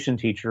meditation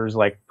teachers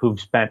who've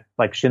spent,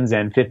 like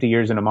Shinzen, 50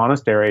 years in a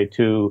monastery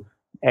to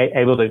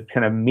able to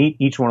kind of meet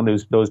each one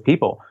of those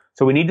people.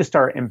 So we need to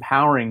start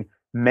empowering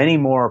many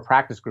more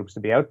practice groups to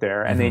be out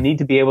there, and they need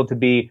to be able to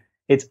be,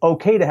 it's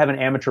okay to have an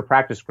amateur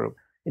practice group.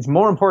 It's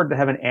more important to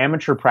have an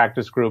amateur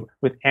practice group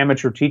with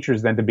amateur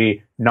teachers than to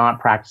be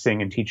not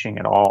practicing and teaching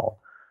at all.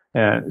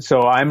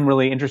 So I'm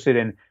really interested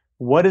in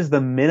what is the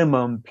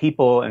minimum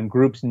people and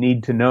groups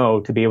need to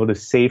know to be able to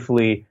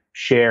safely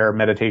share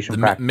meditation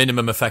practice.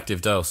 Minimum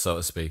effective dose, so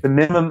to speak. The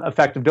minimum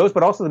effective dose,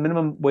 but also the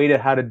minimum way to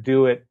how to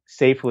do it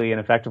safely and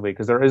effectively.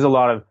 Because there is a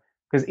lot of,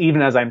 because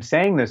even as I'm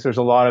saying this, there's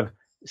a lot of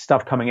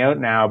stuff coming out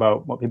now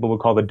about what people would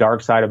call the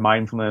dark side of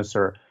mindfulness,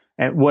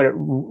 and what it,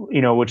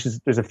 which is,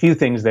 there's a few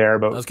things there.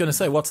 But I was going to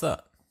say, what's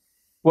that?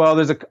 Well,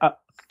 there's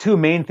two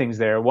main things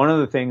there. One of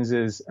the things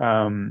is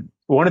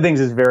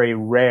very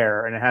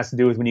rare, and it has to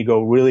do with when you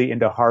go really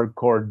into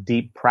hardcore,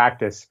 deep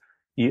practice,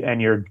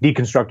 and you're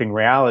deconstructing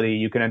reality.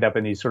 You can end up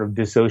in these sort of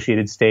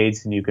dissociated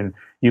states, and you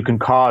can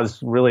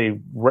cause really,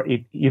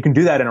 you can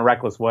do that in a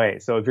reckless way.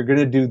 So if you're going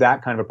to do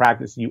that kind of a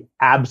practice, you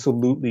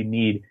absolutely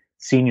need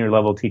senior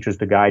level teachers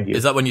to guide you.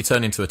 Is that when you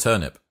turn into a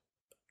turnip?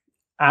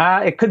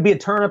 It could be a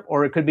turnip,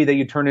 or it could be that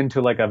you turn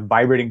into like a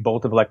vibrating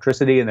bolt of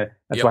electricity, and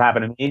that's what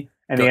happened to me.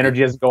 And the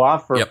energy doesn't go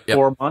off for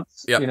 4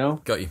 months.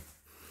 Got you.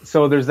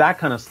 So there's that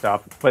kind of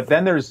stuff. But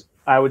then there's,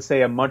 I would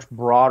say, a much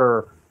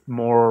broader,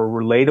 more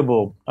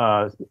relatable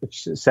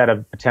set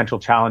of potential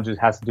challenges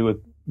has to do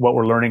with what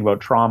we're learning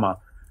about trauma,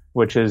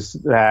 which is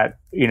that,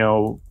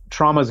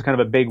 trauma is kind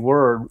of a big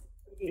word.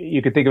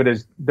 You could think of it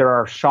as there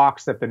are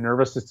shocks that the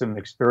nervous system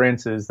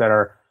experiences that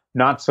are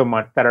not so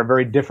much, that are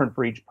very different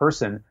for each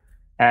person.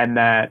 And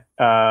that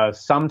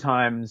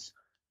sometimes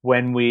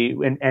when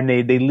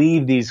they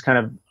leave these kind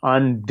of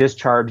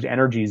undischarged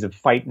energies of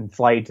fight and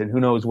flight and who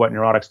knows what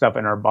neurotic stuff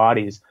in our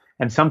bodies.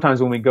 And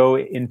sometimes when we go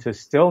into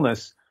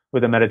stillness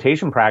with a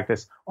meditation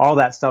practice, all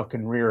that stuff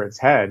can rear its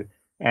head.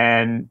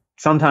 And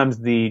sometimes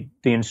the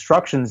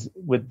instructions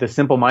with the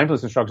simple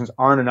mindfulness instructions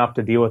aren't enough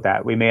to deal with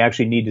that. We may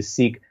actually need to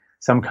seek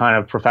some kind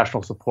of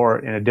professional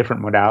support in a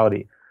different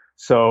modality.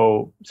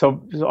 So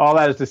all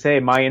that is to say,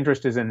 my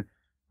interest is in,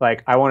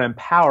 like, I want to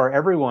empower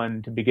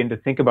everyone to begin to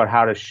think about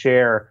how to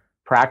share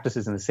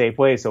practices in a safe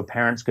way, so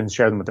parents can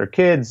share them with their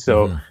kids,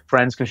 so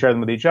friends can share them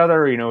with each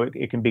other.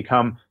 It can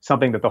become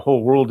something that the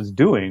whole world is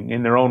doing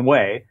in their own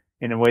way,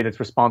 in a way that's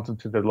responsive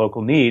to their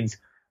local needs.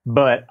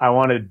 But I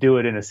want to do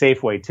it in a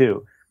safe way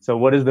too. So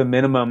what is the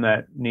minimum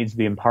that needs to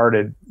be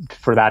imparted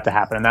for that to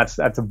happen? And that's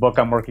a book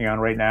I'm working on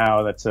right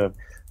now. That's a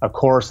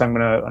course an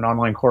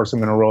online course I'm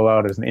gonna roll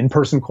out as an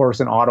in-person course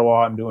in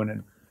Ottawa. I'm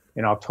doing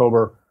in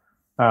October.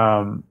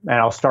 And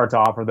I'll start to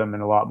offer them in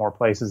a lot more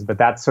places. But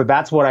that's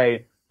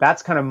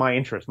kind of my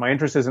interest. My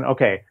interest is in,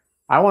 okay,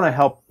 I want to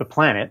help the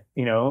planet,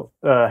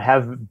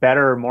 have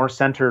better, more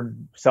centered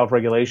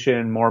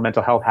self-regulation, more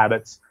mental health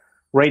habits.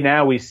 Right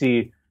now we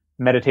see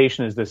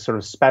meditation as this sort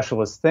of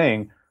specialist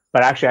thing,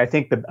 but actually I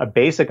think that a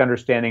basic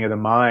understanding of the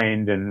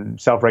mind and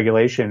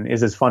self-regulation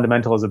is as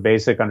fundamental as a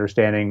basic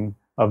understanding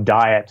of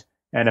diet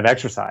and of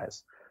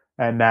exercise.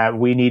 And that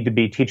we need to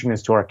be teaching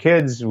this to our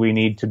kids. It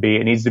needs to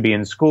be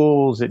in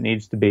schools. It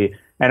needs to be,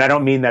 and I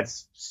don't mean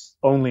that's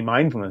only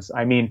mindfulness.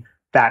 I mean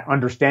that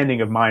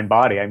understanding of mind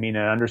body. I mean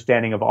an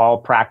understanding of all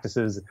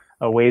practices,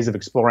 ways of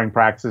exploring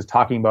practices,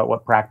 talking about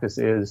what practice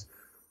is.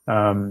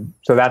 So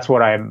that's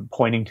what I'm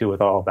pointing to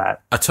with all of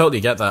that. I totally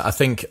get that. I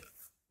think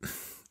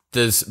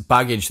there's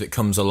baggage that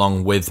comes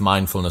along with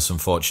mindfulness,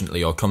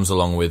 unfortunately, or comes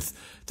along with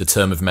the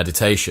term of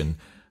meditation.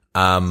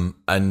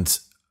 And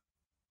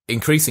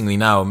increasingly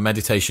now,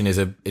 meditation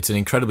it's an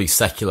incredibly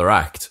secular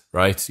act,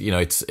 right?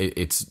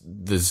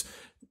 There's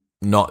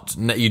not,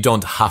 you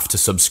don't have to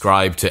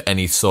subscribe to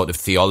any sort of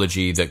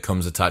theology that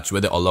comes attached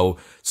with it, although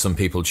some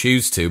people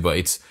choose to, but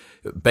it's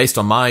based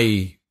on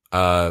my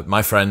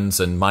friends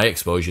and my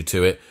exposure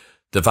to it.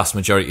 The vast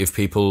majority of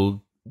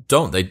people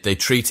don't. They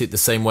treat it the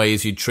same way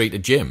as you'd treat a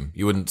gym.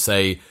 You wouldn't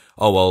say,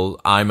 oh,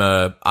 well, I'm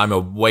a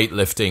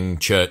weightlifting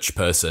church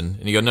person.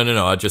 And you go,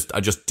 no, I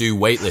just do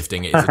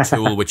weightlifting. It's a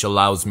tool which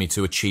allows me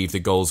to achieve the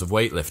goals of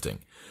weightlifting.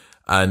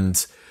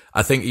 And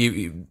I think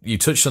you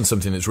touched on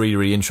something that's really,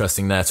 really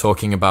interesting there,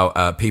 talking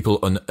about people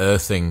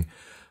unearthing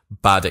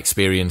bad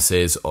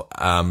experiences.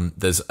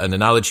 There's an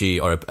analogy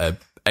or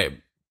a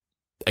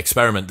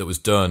experiment that was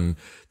done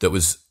that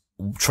was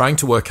trying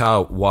to work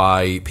out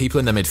why people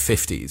in their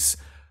mid-50s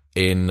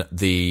in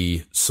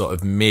the sort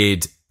of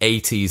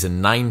mid-80s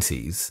and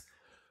 90s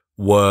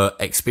were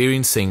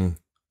experiencing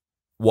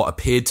what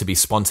appeared to be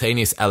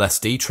spontaneous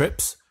LSD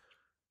trips.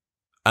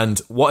 And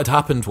what had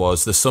happened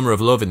was the summer of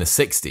love in the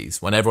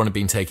 60s, when everyone had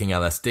been taking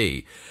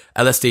LSD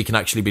can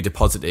actually be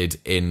deposited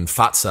in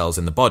fat cells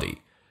in the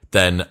body.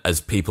 Then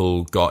as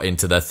people got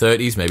into their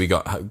 30s, maybe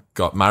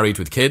got married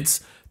with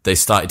kids, they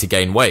started to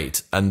gain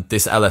weight, and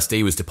this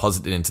LSD was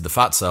deposited into the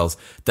fat cells.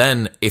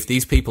 Then if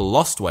these people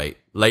lost weight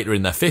later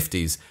in their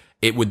 50s,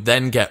 it would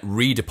then get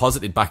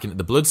redeposited back into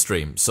the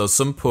bloodstream. So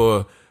some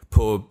poor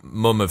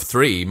mum of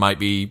 3 might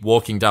be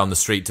walking down the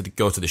street to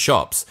go to the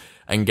shops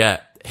and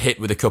get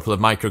hit with a couple of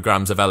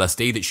micrograms of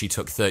LSD that she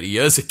took 30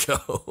 years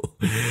ago.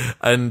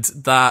 And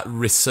that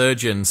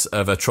resurgence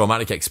of a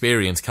traumatic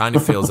experience kind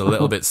of feels a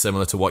little bit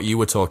similar to what you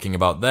were talking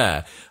about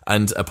there.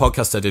 And a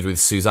podcast I did with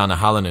Susanna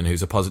Hallinan,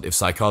 who's a positive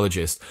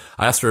psychologist,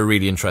 I asked her a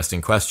really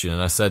interesting question.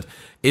 And I said,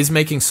 is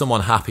making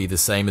someone happy the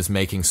same as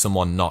making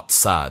someone not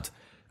sad?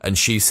 And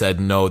she said,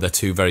 no, they're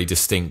two very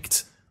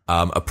distinct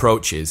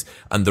approaches.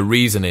 And the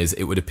reason is,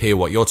 it would appear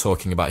what you're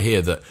talking about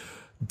here, that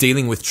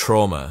dealing with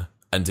trauma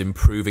and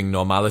improving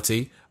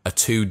normality are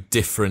two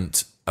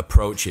different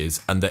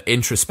approaches, and the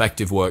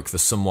introspective work for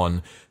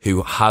someone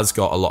who has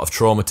got a lot of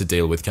trauma to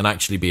deal with can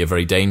actually be a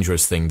very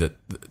dangerous thing that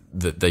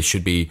they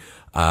should be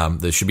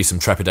there should be some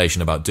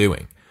trepidation about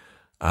doing.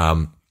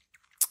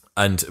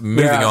 And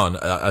moving on,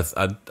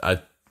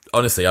 I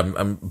honestly,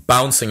 I'm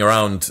bouncing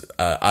around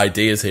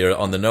ideas here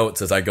on the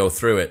notes as I go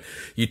through it.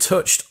 You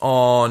touched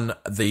on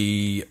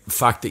the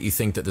fact that you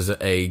think that there's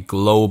a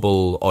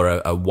global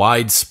or a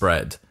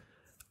widespread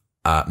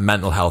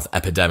mental health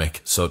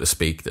epidemic, so to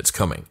speak, that's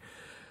coming.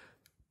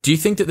 Do you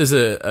think that there's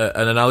an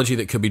analogy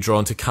that could be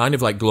drawn to kind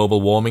of like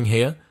global warming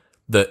here?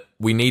 That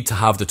we need to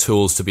have the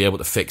tools to be able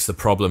to fix the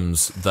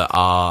problems that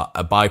are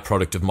a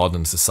byproduct of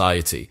modern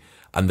society,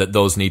 and that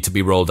those need to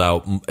be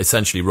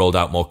essentially rolled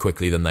out more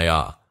quickly than they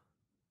are?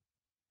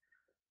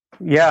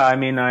 Yeah, I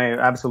mean, I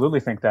absolutely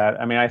think that.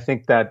 I mean, I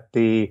think that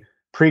the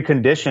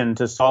precondition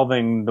to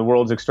solving the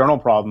world's external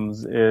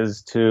problems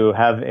is to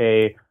have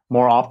a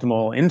more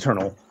optimal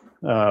internal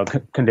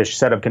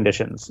set of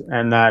conditions.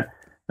 And that,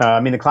 I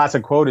mean, the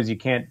classic quote is, you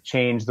can't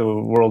change the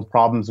world's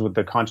problems with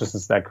the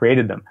consciousness that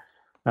created them.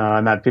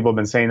 And that people have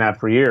been saying that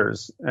for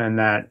years. And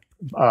that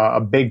a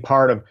big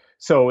part of,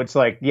 so it's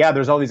like, yeah,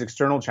 there's all these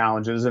external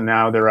challenges, and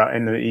now they're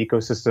in the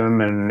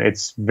ecosystem, and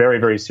it's very,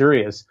 very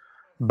serious.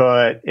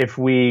 But if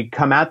we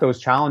come at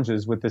those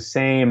challenges with the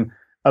same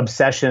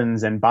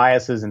obsessions and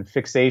biases and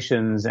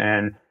fixations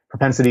and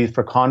propensities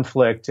for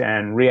conflict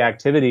and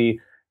reactivity,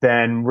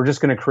 then we're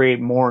just going to create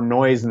more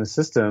noise in the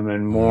system,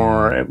 and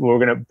we're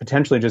going to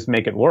potentially just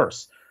make it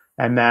worse.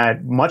 And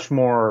that much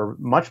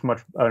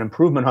an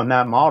improvement on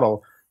that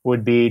model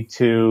would be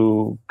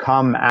to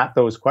come at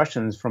those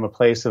questions from a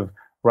place of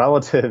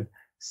relative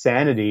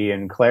sanity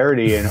and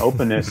clarity and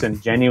openness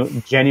and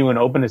genuine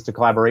openness to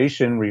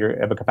collaboration, where you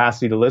have a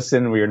capacity to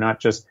listen, where you're not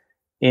just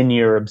in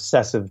your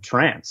obsessive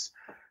trance.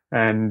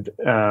 And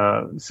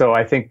so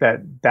I think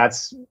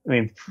that's, I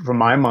mean, from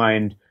my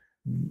mind,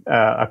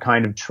 a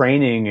kind of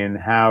training in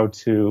how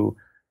to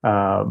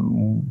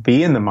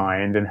be in the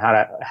mind, and how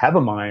to have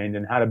a mind,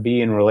 and how to be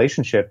in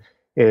relationship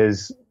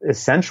is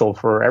essential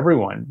for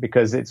everyone,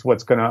 because it's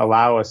what's going to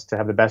allow us to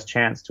have the best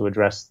chance to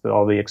address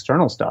all the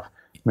external stuff.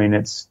 I mean,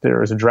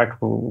 there is a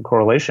direct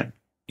correlation.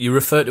 You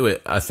refer to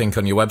it, I think,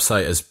 on your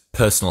website as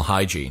personal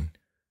hygiene.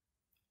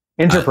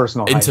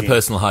 Interpersonal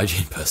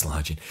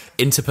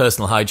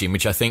hygiene,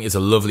 which I think is a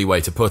lovely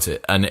way to put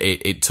it. And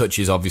it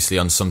touches obviously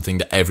on something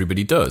that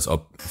everybody does,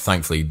 or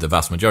thankfully the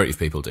vast majority of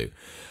people do.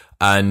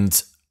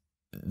 And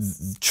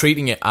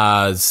treating it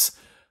as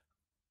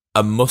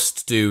a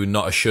must do,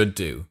 not a should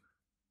do,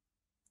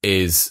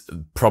 is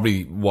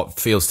probably what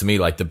feels to me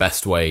like the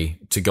best way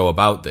to go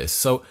about this.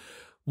 So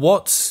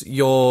what's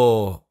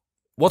your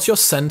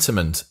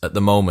sentiment at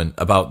the moment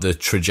about the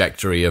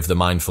trajectory of the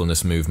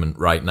mindfulness movement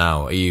right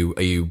now? Are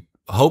you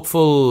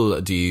hopeful?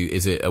 Are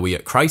we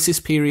at crisis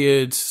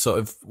period? Sort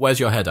of,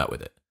 where's your head at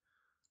with it?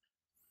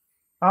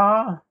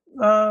 I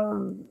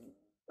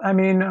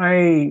mean,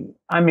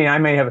 I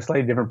may have a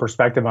slightly different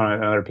perspective on it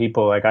than other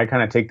people. Like, I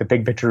kind of take the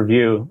big picture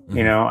view. Mm-hmm.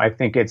 You know, I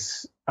think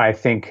it's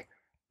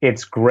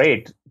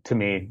great to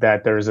me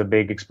that there's a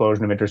big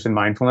explosion of interest in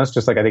mindfulness.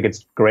 Just like I think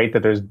it's great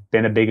that there's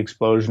been a big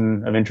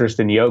explosion of interest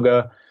in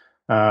yoga.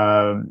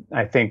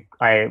 I think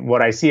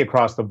what I see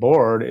across the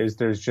board is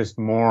there's just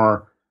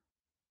more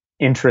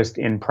interest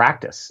in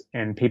practice,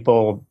 and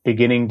people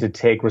beginning to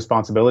take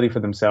responsibility for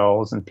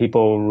themselves, and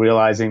people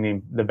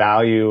realizing the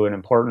value and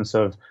importance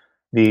of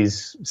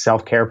these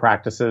self-care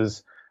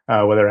practices,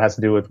 whether it has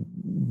to do with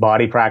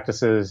body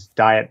practices,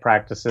 diet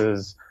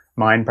practices,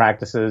 mind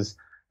practices.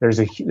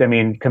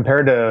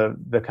 Compared to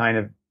the kind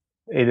of,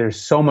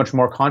 there's so much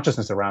more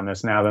consciousness around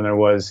this now than there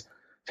was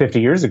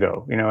 50 years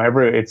ago. You know,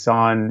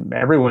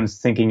 everyone's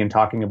thinking and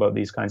talking about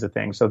these kinds of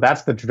things. So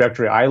that's the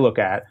trajectory I look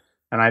at.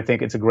 And I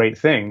think it's a great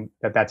thing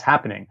that that's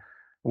happening.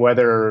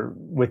 Whether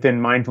within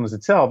mindfulness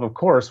itself, of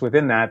course,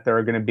 within that, there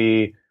are going to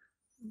be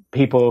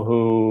people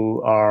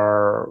who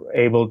are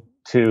able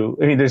to,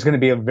 there's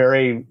going to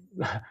be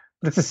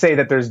let's just say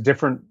that there's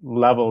different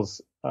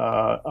levels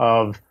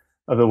of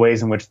the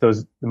ways in which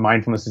the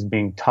mindfulness is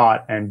being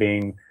taught and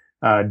being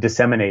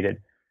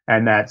disseminated,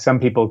 and that some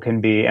people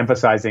can be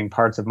emphasizing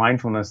parts of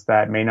mindfulness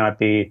that may not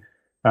be,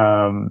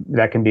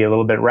 that can be a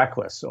little bit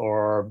reckless,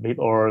 or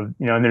and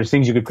there's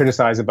things you could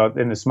criticize about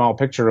in the small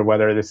picture of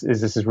whether this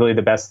is really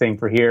the best thing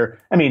for here.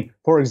 I mean,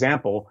 for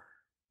example,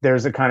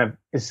 there's a kind of,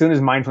 as soon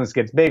as mindfulness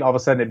gets big, all of a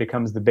sudden it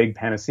becomes the big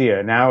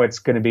panacea. Now it's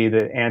going to be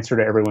the answer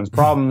to everyone's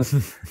problems.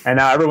 And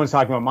now everyone's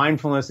talking about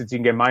mindfulness. You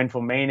can get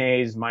mindful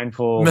mayonnaise,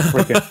 mindful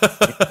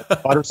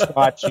freaking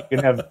butterscotch. You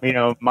can have,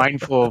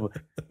 mindful,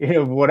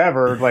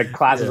 whatever, like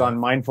classes on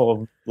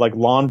mindful, like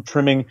lawn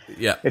trimming.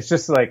 Yeah. It's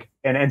just like,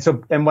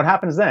 and what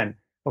happens then?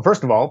 Well,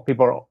 first of all,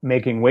 people are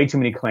making way too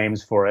many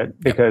claims for it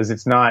because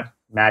it's not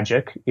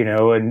magic,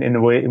 and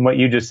in what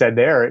you just said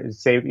there,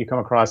 say you come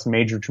across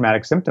major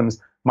traumatic symptoms,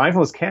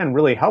 mindfulness can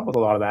really help with a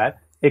lot of that.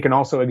 It can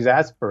also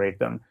exacerbate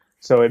them.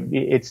 So it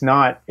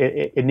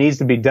needs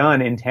to be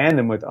done in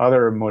tandem with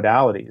other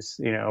modalities,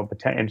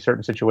 in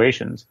certain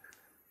situations.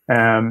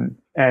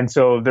 That's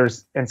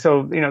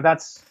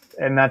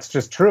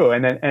just true.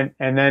 And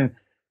then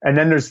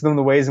there's some of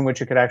the ways in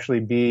which it could actually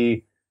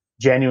be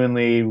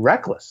genuinely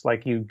reckless.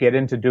 Like you get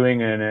into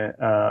doing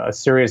a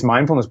serious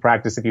mindfulness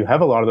practice. If you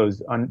have a lot of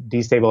those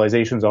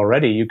destabilizations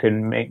already, you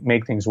can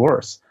make things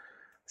worse.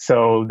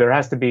 So there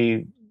has to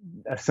be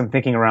some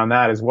thinking around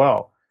that as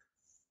well.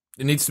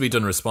 It needs to be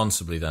done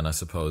responsibly then, I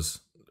suppose.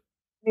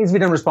 It needs to be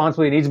done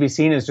responsibly. It needs to be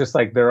seen as just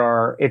like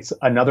it's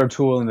another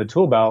tool in the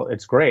tool belt.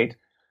 It's great.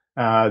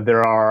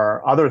 There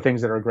are other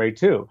things that are great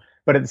too.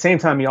 But at the same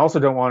time, you also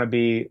don't want to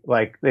be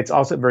like, it's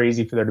also very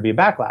easy for there to be a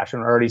backlash.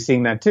 And we're already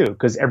seeing that too,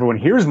 because everyone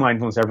hears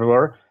mindfulness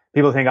everywhere.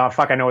 People think, oh,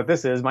 fuck, I know what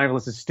this is.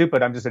 Mindfulness is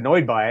stupid. I'm just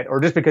annoyed by it. Or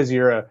just because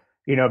you're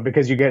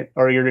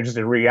you're just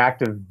a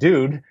reactive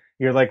dude,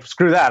 you're like,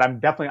 screw that. I'm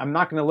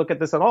not going to look at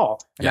this at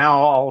all. And now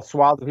all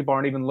swaths of people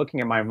aren't even looking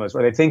at mindfulness,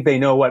 or they think they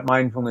know what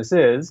mindfulness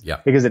is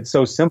because it's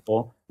so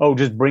simple. Oh,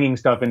 just bringing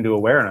stuff into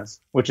awareness,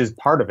 which is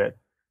part of it.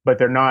 But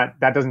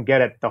that doesn't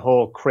get at the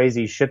whole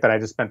crazy shit that I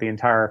just spent the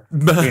entire,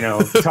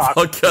 talk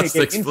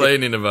podcast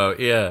explaining about.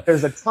 Yeah.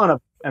 There's a ton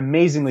of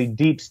amazingly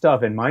deep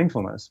stuff in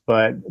mindfulness,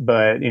 but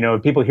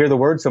people hear the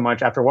word so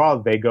much, after a while,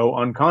 they go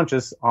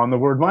unconscious on the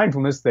word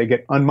mindfulness. They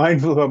get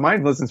unmindful about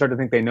mindfulness and start to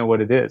think they know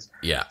what it is.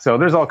 Yeah. So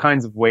there's all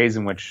kinds of ways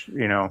in which,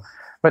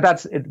 but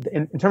that's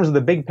in terms of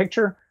the big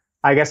picture,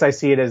 I guess I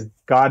see it as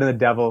God and the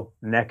devil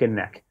neck and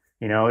neck.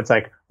 It's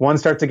like one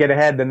starts to get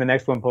ahead, then the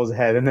next one pulls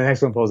ahead, and the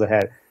next one pulls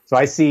ahead. So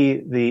I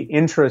see the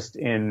interest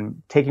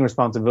in taking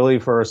responsibility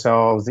for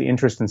ourselves, the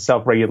interest in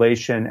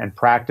self-regulation and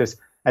practice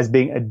as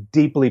being a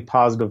deeply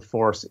positive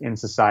force in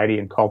society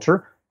and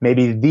culture,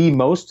 maybe the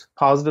most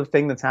positive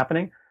thing that's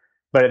happening.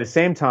 But at the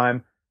same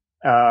time,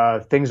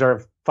 things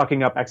are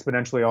fucking up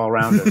exponentially all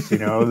around us.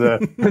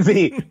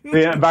 The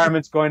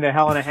environment's going to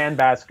hell in a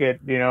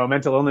handbasket.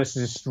 Mental illness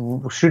is just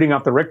shooting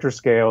up the Richter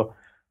scale.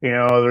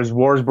 There's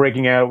wars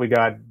breaking out. We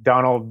got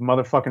Donald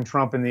motherfucking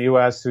Trump in the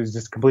U.S. who's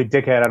just a complete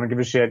dickhead. I don't give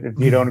a shit if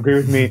you don't agree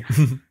with me.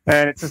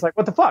 And it's just like,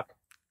 what the fuck?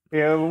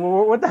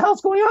 What the hell's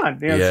going on?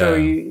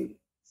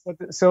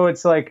 So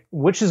it's like,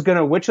 which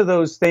of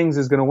those things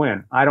is gonna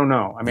win? I don't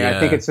know. I mean, I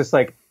think it's just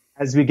like,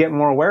 as we get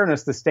more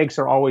awareness, the stakes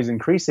are always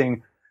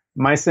increasing.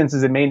 My sense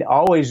is it may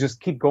always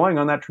just keep going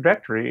on that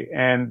trajectory,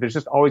 and there's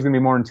just always going to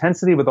be more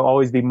intensity, but there'll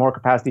always be more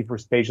capacity for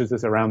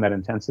spaciousness around that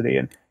intensity.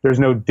 And there's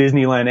no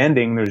Disneyland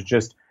ending. There's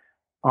just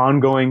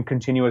ongoing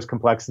continuous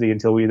complexity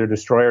until we either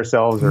destroy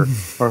ourselves or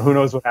who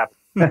knows what happens.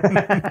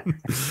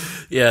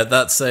 Yeah,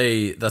 that's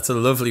a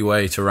lovely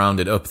way to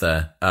round it up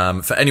there.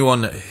 For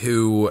anyone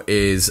who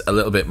is a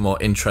little bit more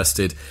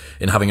interested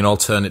in having an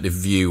alternative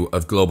view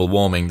of global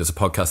warming, there's a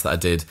podcast that I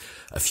did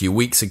a few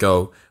weeks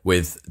ago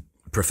with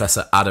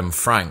Professor Adam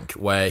Frank,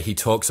 where he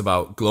talks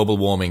about global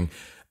warming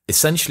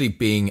essentially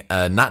being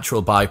a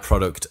natural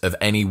byproduct of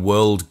any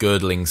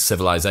world-girdling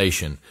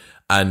civilization.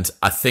 And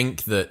I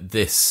think that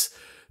this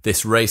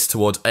race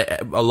towards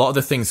a lot of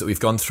the things that we've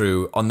gone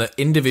through on the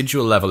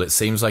individual level, it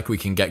seems like we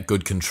can get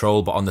good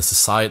control, but on the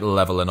societal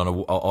level and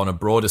on a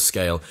broader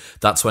scale,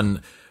 that's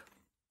when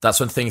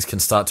things can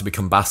start to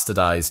become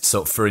bastardized.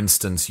 So for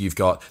instance,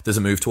 there's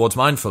a move towards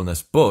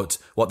mindfulness, but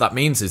what that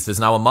means is there's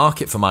now a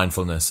market for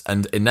mindfulness,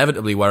 and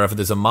inevitably wherever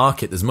there's a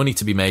market, there's money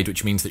to be made,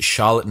 which means that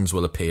charlatans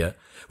will appear,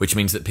 which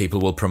means that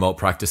people will promote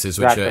practices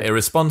which are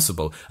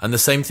irresponsible. And the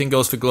same thing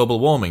goes for global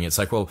warming. It's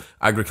like, well,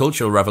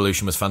 agricultural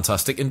revolution was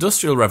fantastic,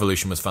 industrial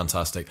revolution was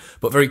fantastic,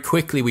 but very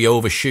quickly we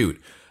overshoot.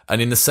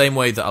 And in the same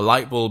way that a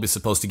light bulb is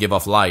supposed to give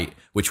off light,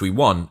 which we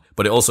want,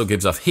 but it also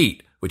gives off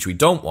heat, which we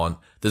don't want,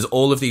 there's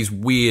all of these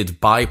weird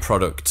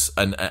byproducts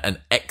and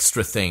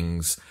extra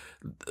things,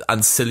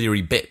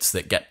 ancillary bits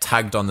that get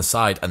tagged on the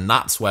side, and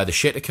that's where the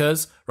shit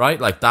occurs,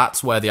 right? Like,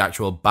 that's where the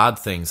actual bad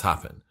things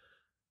happen.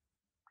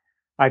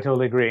 I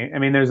totally agree. I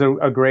mean, there's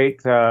a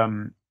great, maybe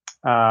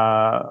one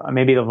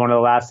of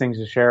the last things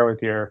to share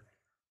with your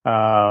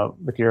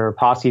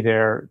posse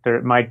there.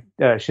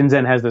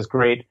 Shinzen has this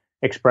great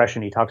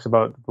expression. He talks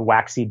about the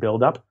waxy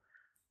buildup.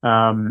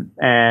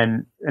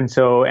 And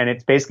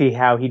it's basically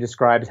how he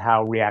describes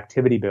how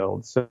reactivity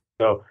builds.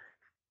 So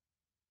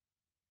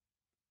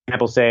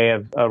example, say,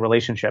 of a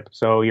relationship.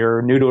 So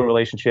you're new to a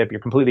relationship,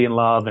 you're completely in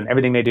love, and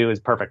everything they do is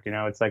perfect.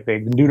 It's like they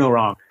do no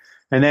wrong.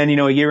 And then,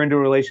 a year into a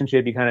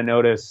relationship, you kind of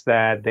notice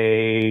that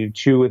they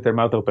chew with their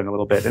mouth open a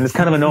little bit. And it's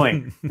kind of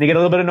annoying. And you get a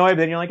little bit annoyed, but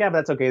then you're like, yeah, but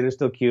that's okay. They're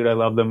still cute. I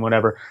love them,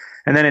 whatever.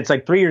 And then it's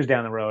like 3 years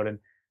down the road. And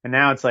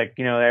now it's like,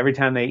 every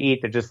time they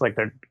eat, they're just like,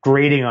 they're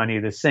grating on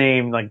you, the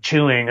same, like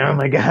chewing. Oh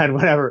my God,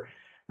 whatever.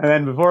 And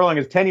then before long,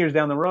 it's 10 years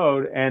down the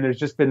road. And there's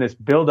just been this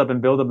buildup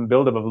of a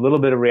little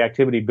bit of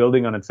reactivity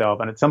building on itself.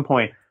 And at some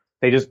point,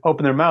 they just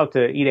open their mouth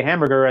to eat a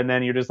hamburger. And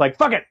then you're just like,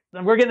 fuck it.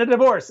 We're getting a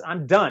divorce.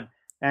 I'm done.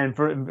 And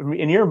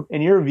in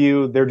your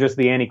view, they're just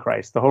the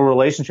Antichrist. The whole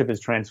relationship is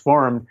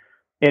transformed.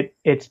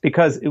 It's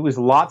because it was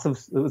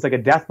like a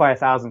death by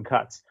 1,000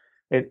 cuts.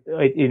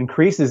 it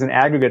increases and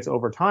aggregates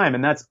over time.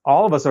 And that's,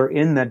 all of us are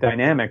in that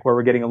dynamic where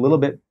we're getting a little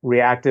bit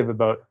reactive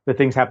about the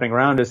things happening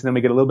around us. And then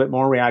we get a little bit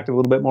more reactive,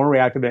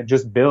 and it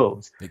just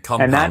builds. It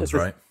compounds,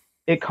 right?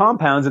 It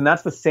compounds. And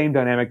that's the same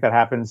dynamic that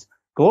happens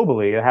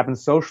globally. It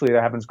happens socially.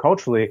 That happens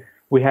culturally.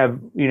 We have,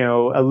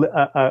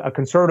 a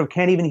conservative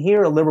can't even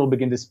hear a liberal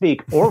begin to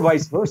speak, or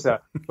vice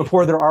versa,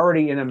 before they're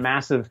already in a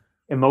massive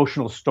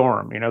emotional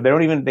storm.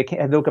 They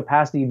can't have no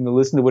capacity even to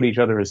listen to what each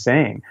other is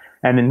saying.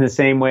 And in the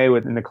same way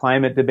in the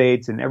climate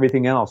debates and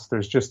everything else,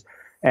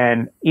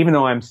 and even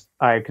though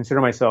I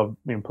consider myself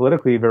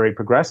politically very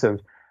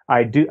progressive,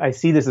 I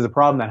see this as a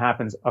problem that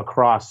happens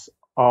across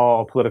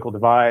all political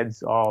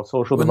divides, all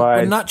social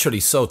divides. We're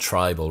naturally so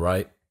tribal,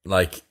 right?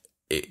 Like,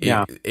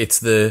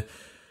 it's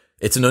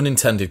an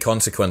unintended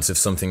consequence of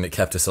something that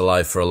kept us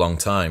alive for a long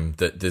time,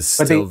 that there's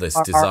still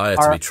this desire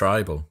to be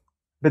tribal.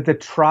 But the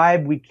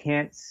tribe we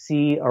can't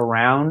see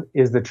around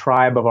is the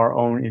tribe of our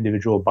own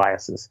individual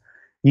biases.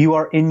 You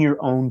are in your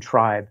own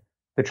tribe,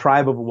 the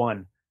tribe of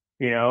one,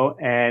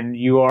 and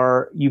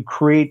you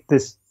create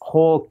this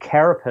whole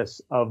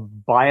carapace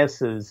of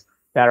biases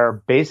that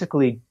are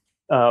basically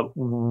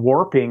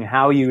warping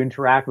how you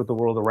interact with the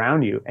world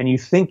around you. And you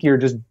think you're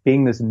just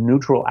being this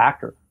neutral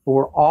actor, but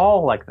we're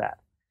all like that.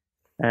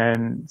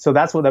 And so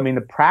that's what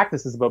the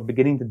practice is about,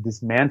 beginning to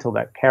dismantle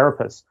that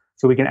carapace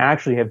so we can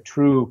actually have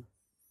true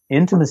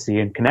intimacy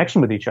and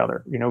connection with each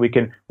other.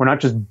 We're not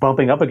just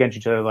bumping up against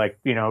each other like,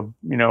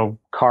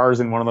 cars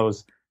in one of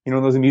those,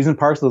 those amusement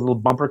parks, those little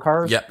bumper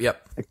cars. Yep.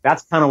 Like,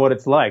 that's kind of what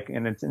it's like.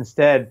 And it's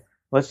instead,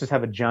 let's just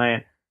have a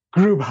giant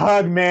group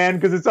hug, man,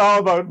 because it's all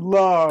about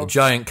love. A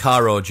giant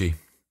car orgy.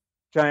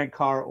 Giant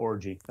car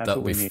orgy. That's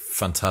what we need.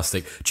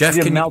 Fantastic. Jeff,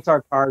 can melt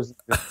our cars and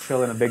just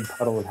chill in a big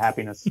puddle of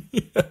happiness.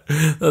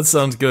 That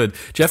sounds good.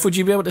 Jeff, would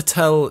you be able to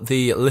tell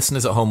the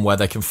listeners at home where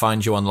they can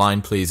find you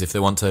online, please, if they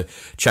want to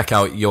check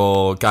out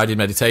your guided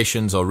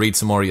meditations or read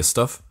some more of your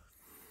stuff?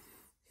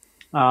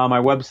 My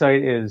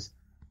website is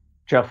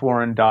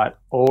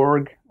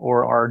jeffwarren.org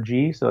or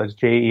RG. So it's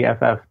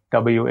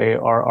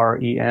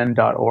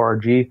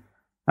JEFFWARREN.org.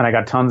 And I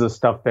got tons of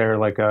stuff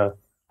there, I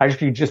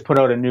actually just put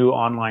out a new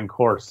online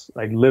course,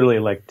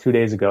 literally 2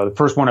 days ago. The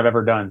first one I've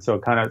ever done. So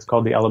it's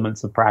called the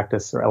Elements of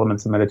Practice or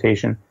Elements of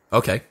Meditation.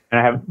 Okay. And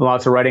I have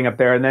lots of writing up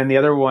there. And then the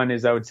other one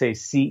is, I would say,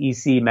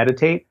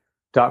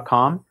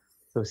 cecmeditate.com.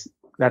 So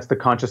that's the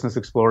Consciousness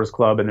Explorers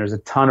Club. And there's a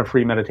ton of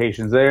free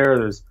meditations there.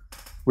 There's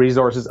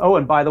resources. Oh,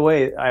 and by the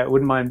way, I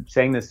wouldn't mind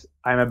saying this.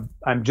 I'm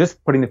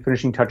just putting the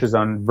finishing touches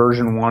on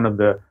version 1 of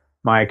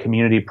my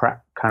community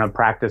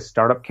practice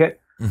startup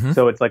kit. Mm-hmm.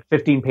 So it's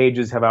 15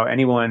 pages about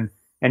anyone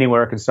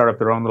anywhere can start up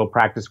their own little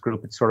practice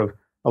group. It's sort of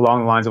along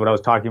the lines of what I was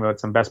talking about,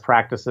 some best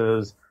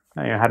practices,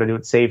 how to do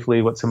it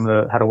safely,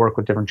 how to work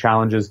with different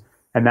challenges.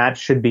 And that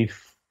should be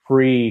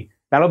free.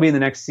 That'll be in the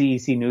next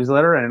CEC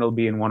newsletter, and it'll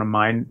be in one of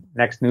my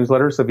next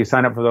newsletters. So if you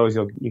sign up for those,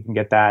 you can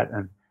get that,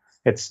 and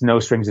it's no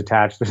strings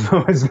attached.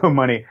 There's no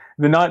money.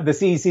 The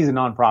CEC is a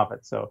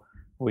nonprofit, so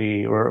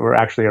we're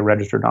actually a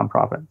registered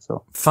nonprofit.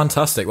 So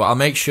fantastic. Well, I'll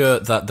make sure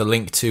that the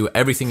link to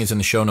everything is in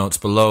the show notes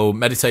below.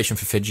 Meditation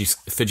for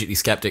Fidgety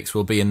Skeptics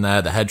will be in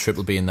there. The head trip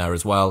will be in there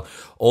as well.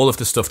 All of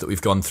the stuff that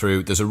we've gone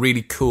through. There's a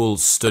really cool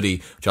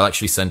study, which I'll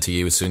actually send to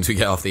you as soon as we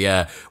get off the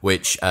air,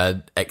 which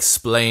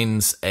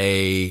explains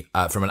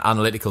from an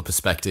analytical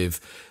perspective,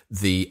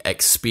 the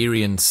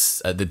experience,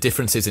 the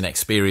differences in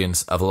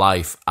experience of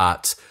life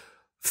at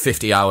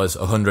 50 hours,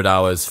 100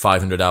 hours,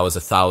 500 hours,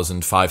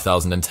 1,000,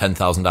 5,000 and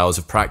 10,000 hours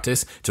of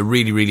practice. It's a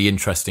really, really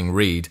interesting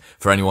read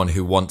for anyone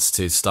who wants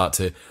to start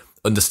to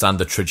understand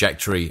the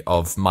trajectory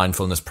of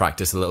mindfulness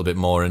practice a little bit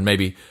more and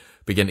maybe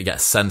begin to get a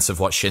sense of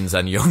what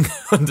Shinzen Young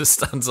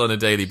understands on a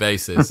daily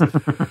basis.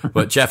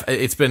 But Jeff,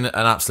 it's been an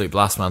absolute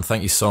blast, man.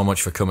 Thank you so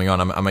much for coming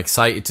on. I'm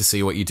excited to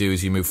see what you do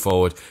as you move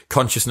forward.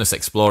 Consciousness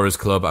Explorers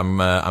Club.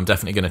 I'm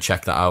definitely going to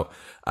check that out.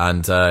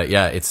 And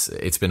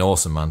it's been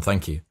awesome, man.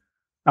 Thank you.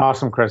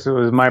 Awesome, Chris. It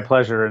was my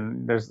pleasure,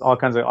 and there's all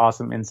kinds of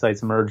awesome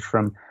insights emerged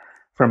from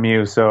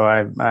you. So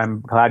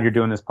I'm glad you're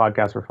doing this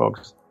podcast for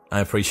folks.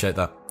 I appreciate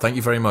that. Thank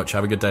you very much.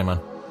 Have a good day, man.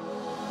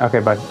 Okay,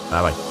 bye.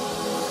 Bye-bye.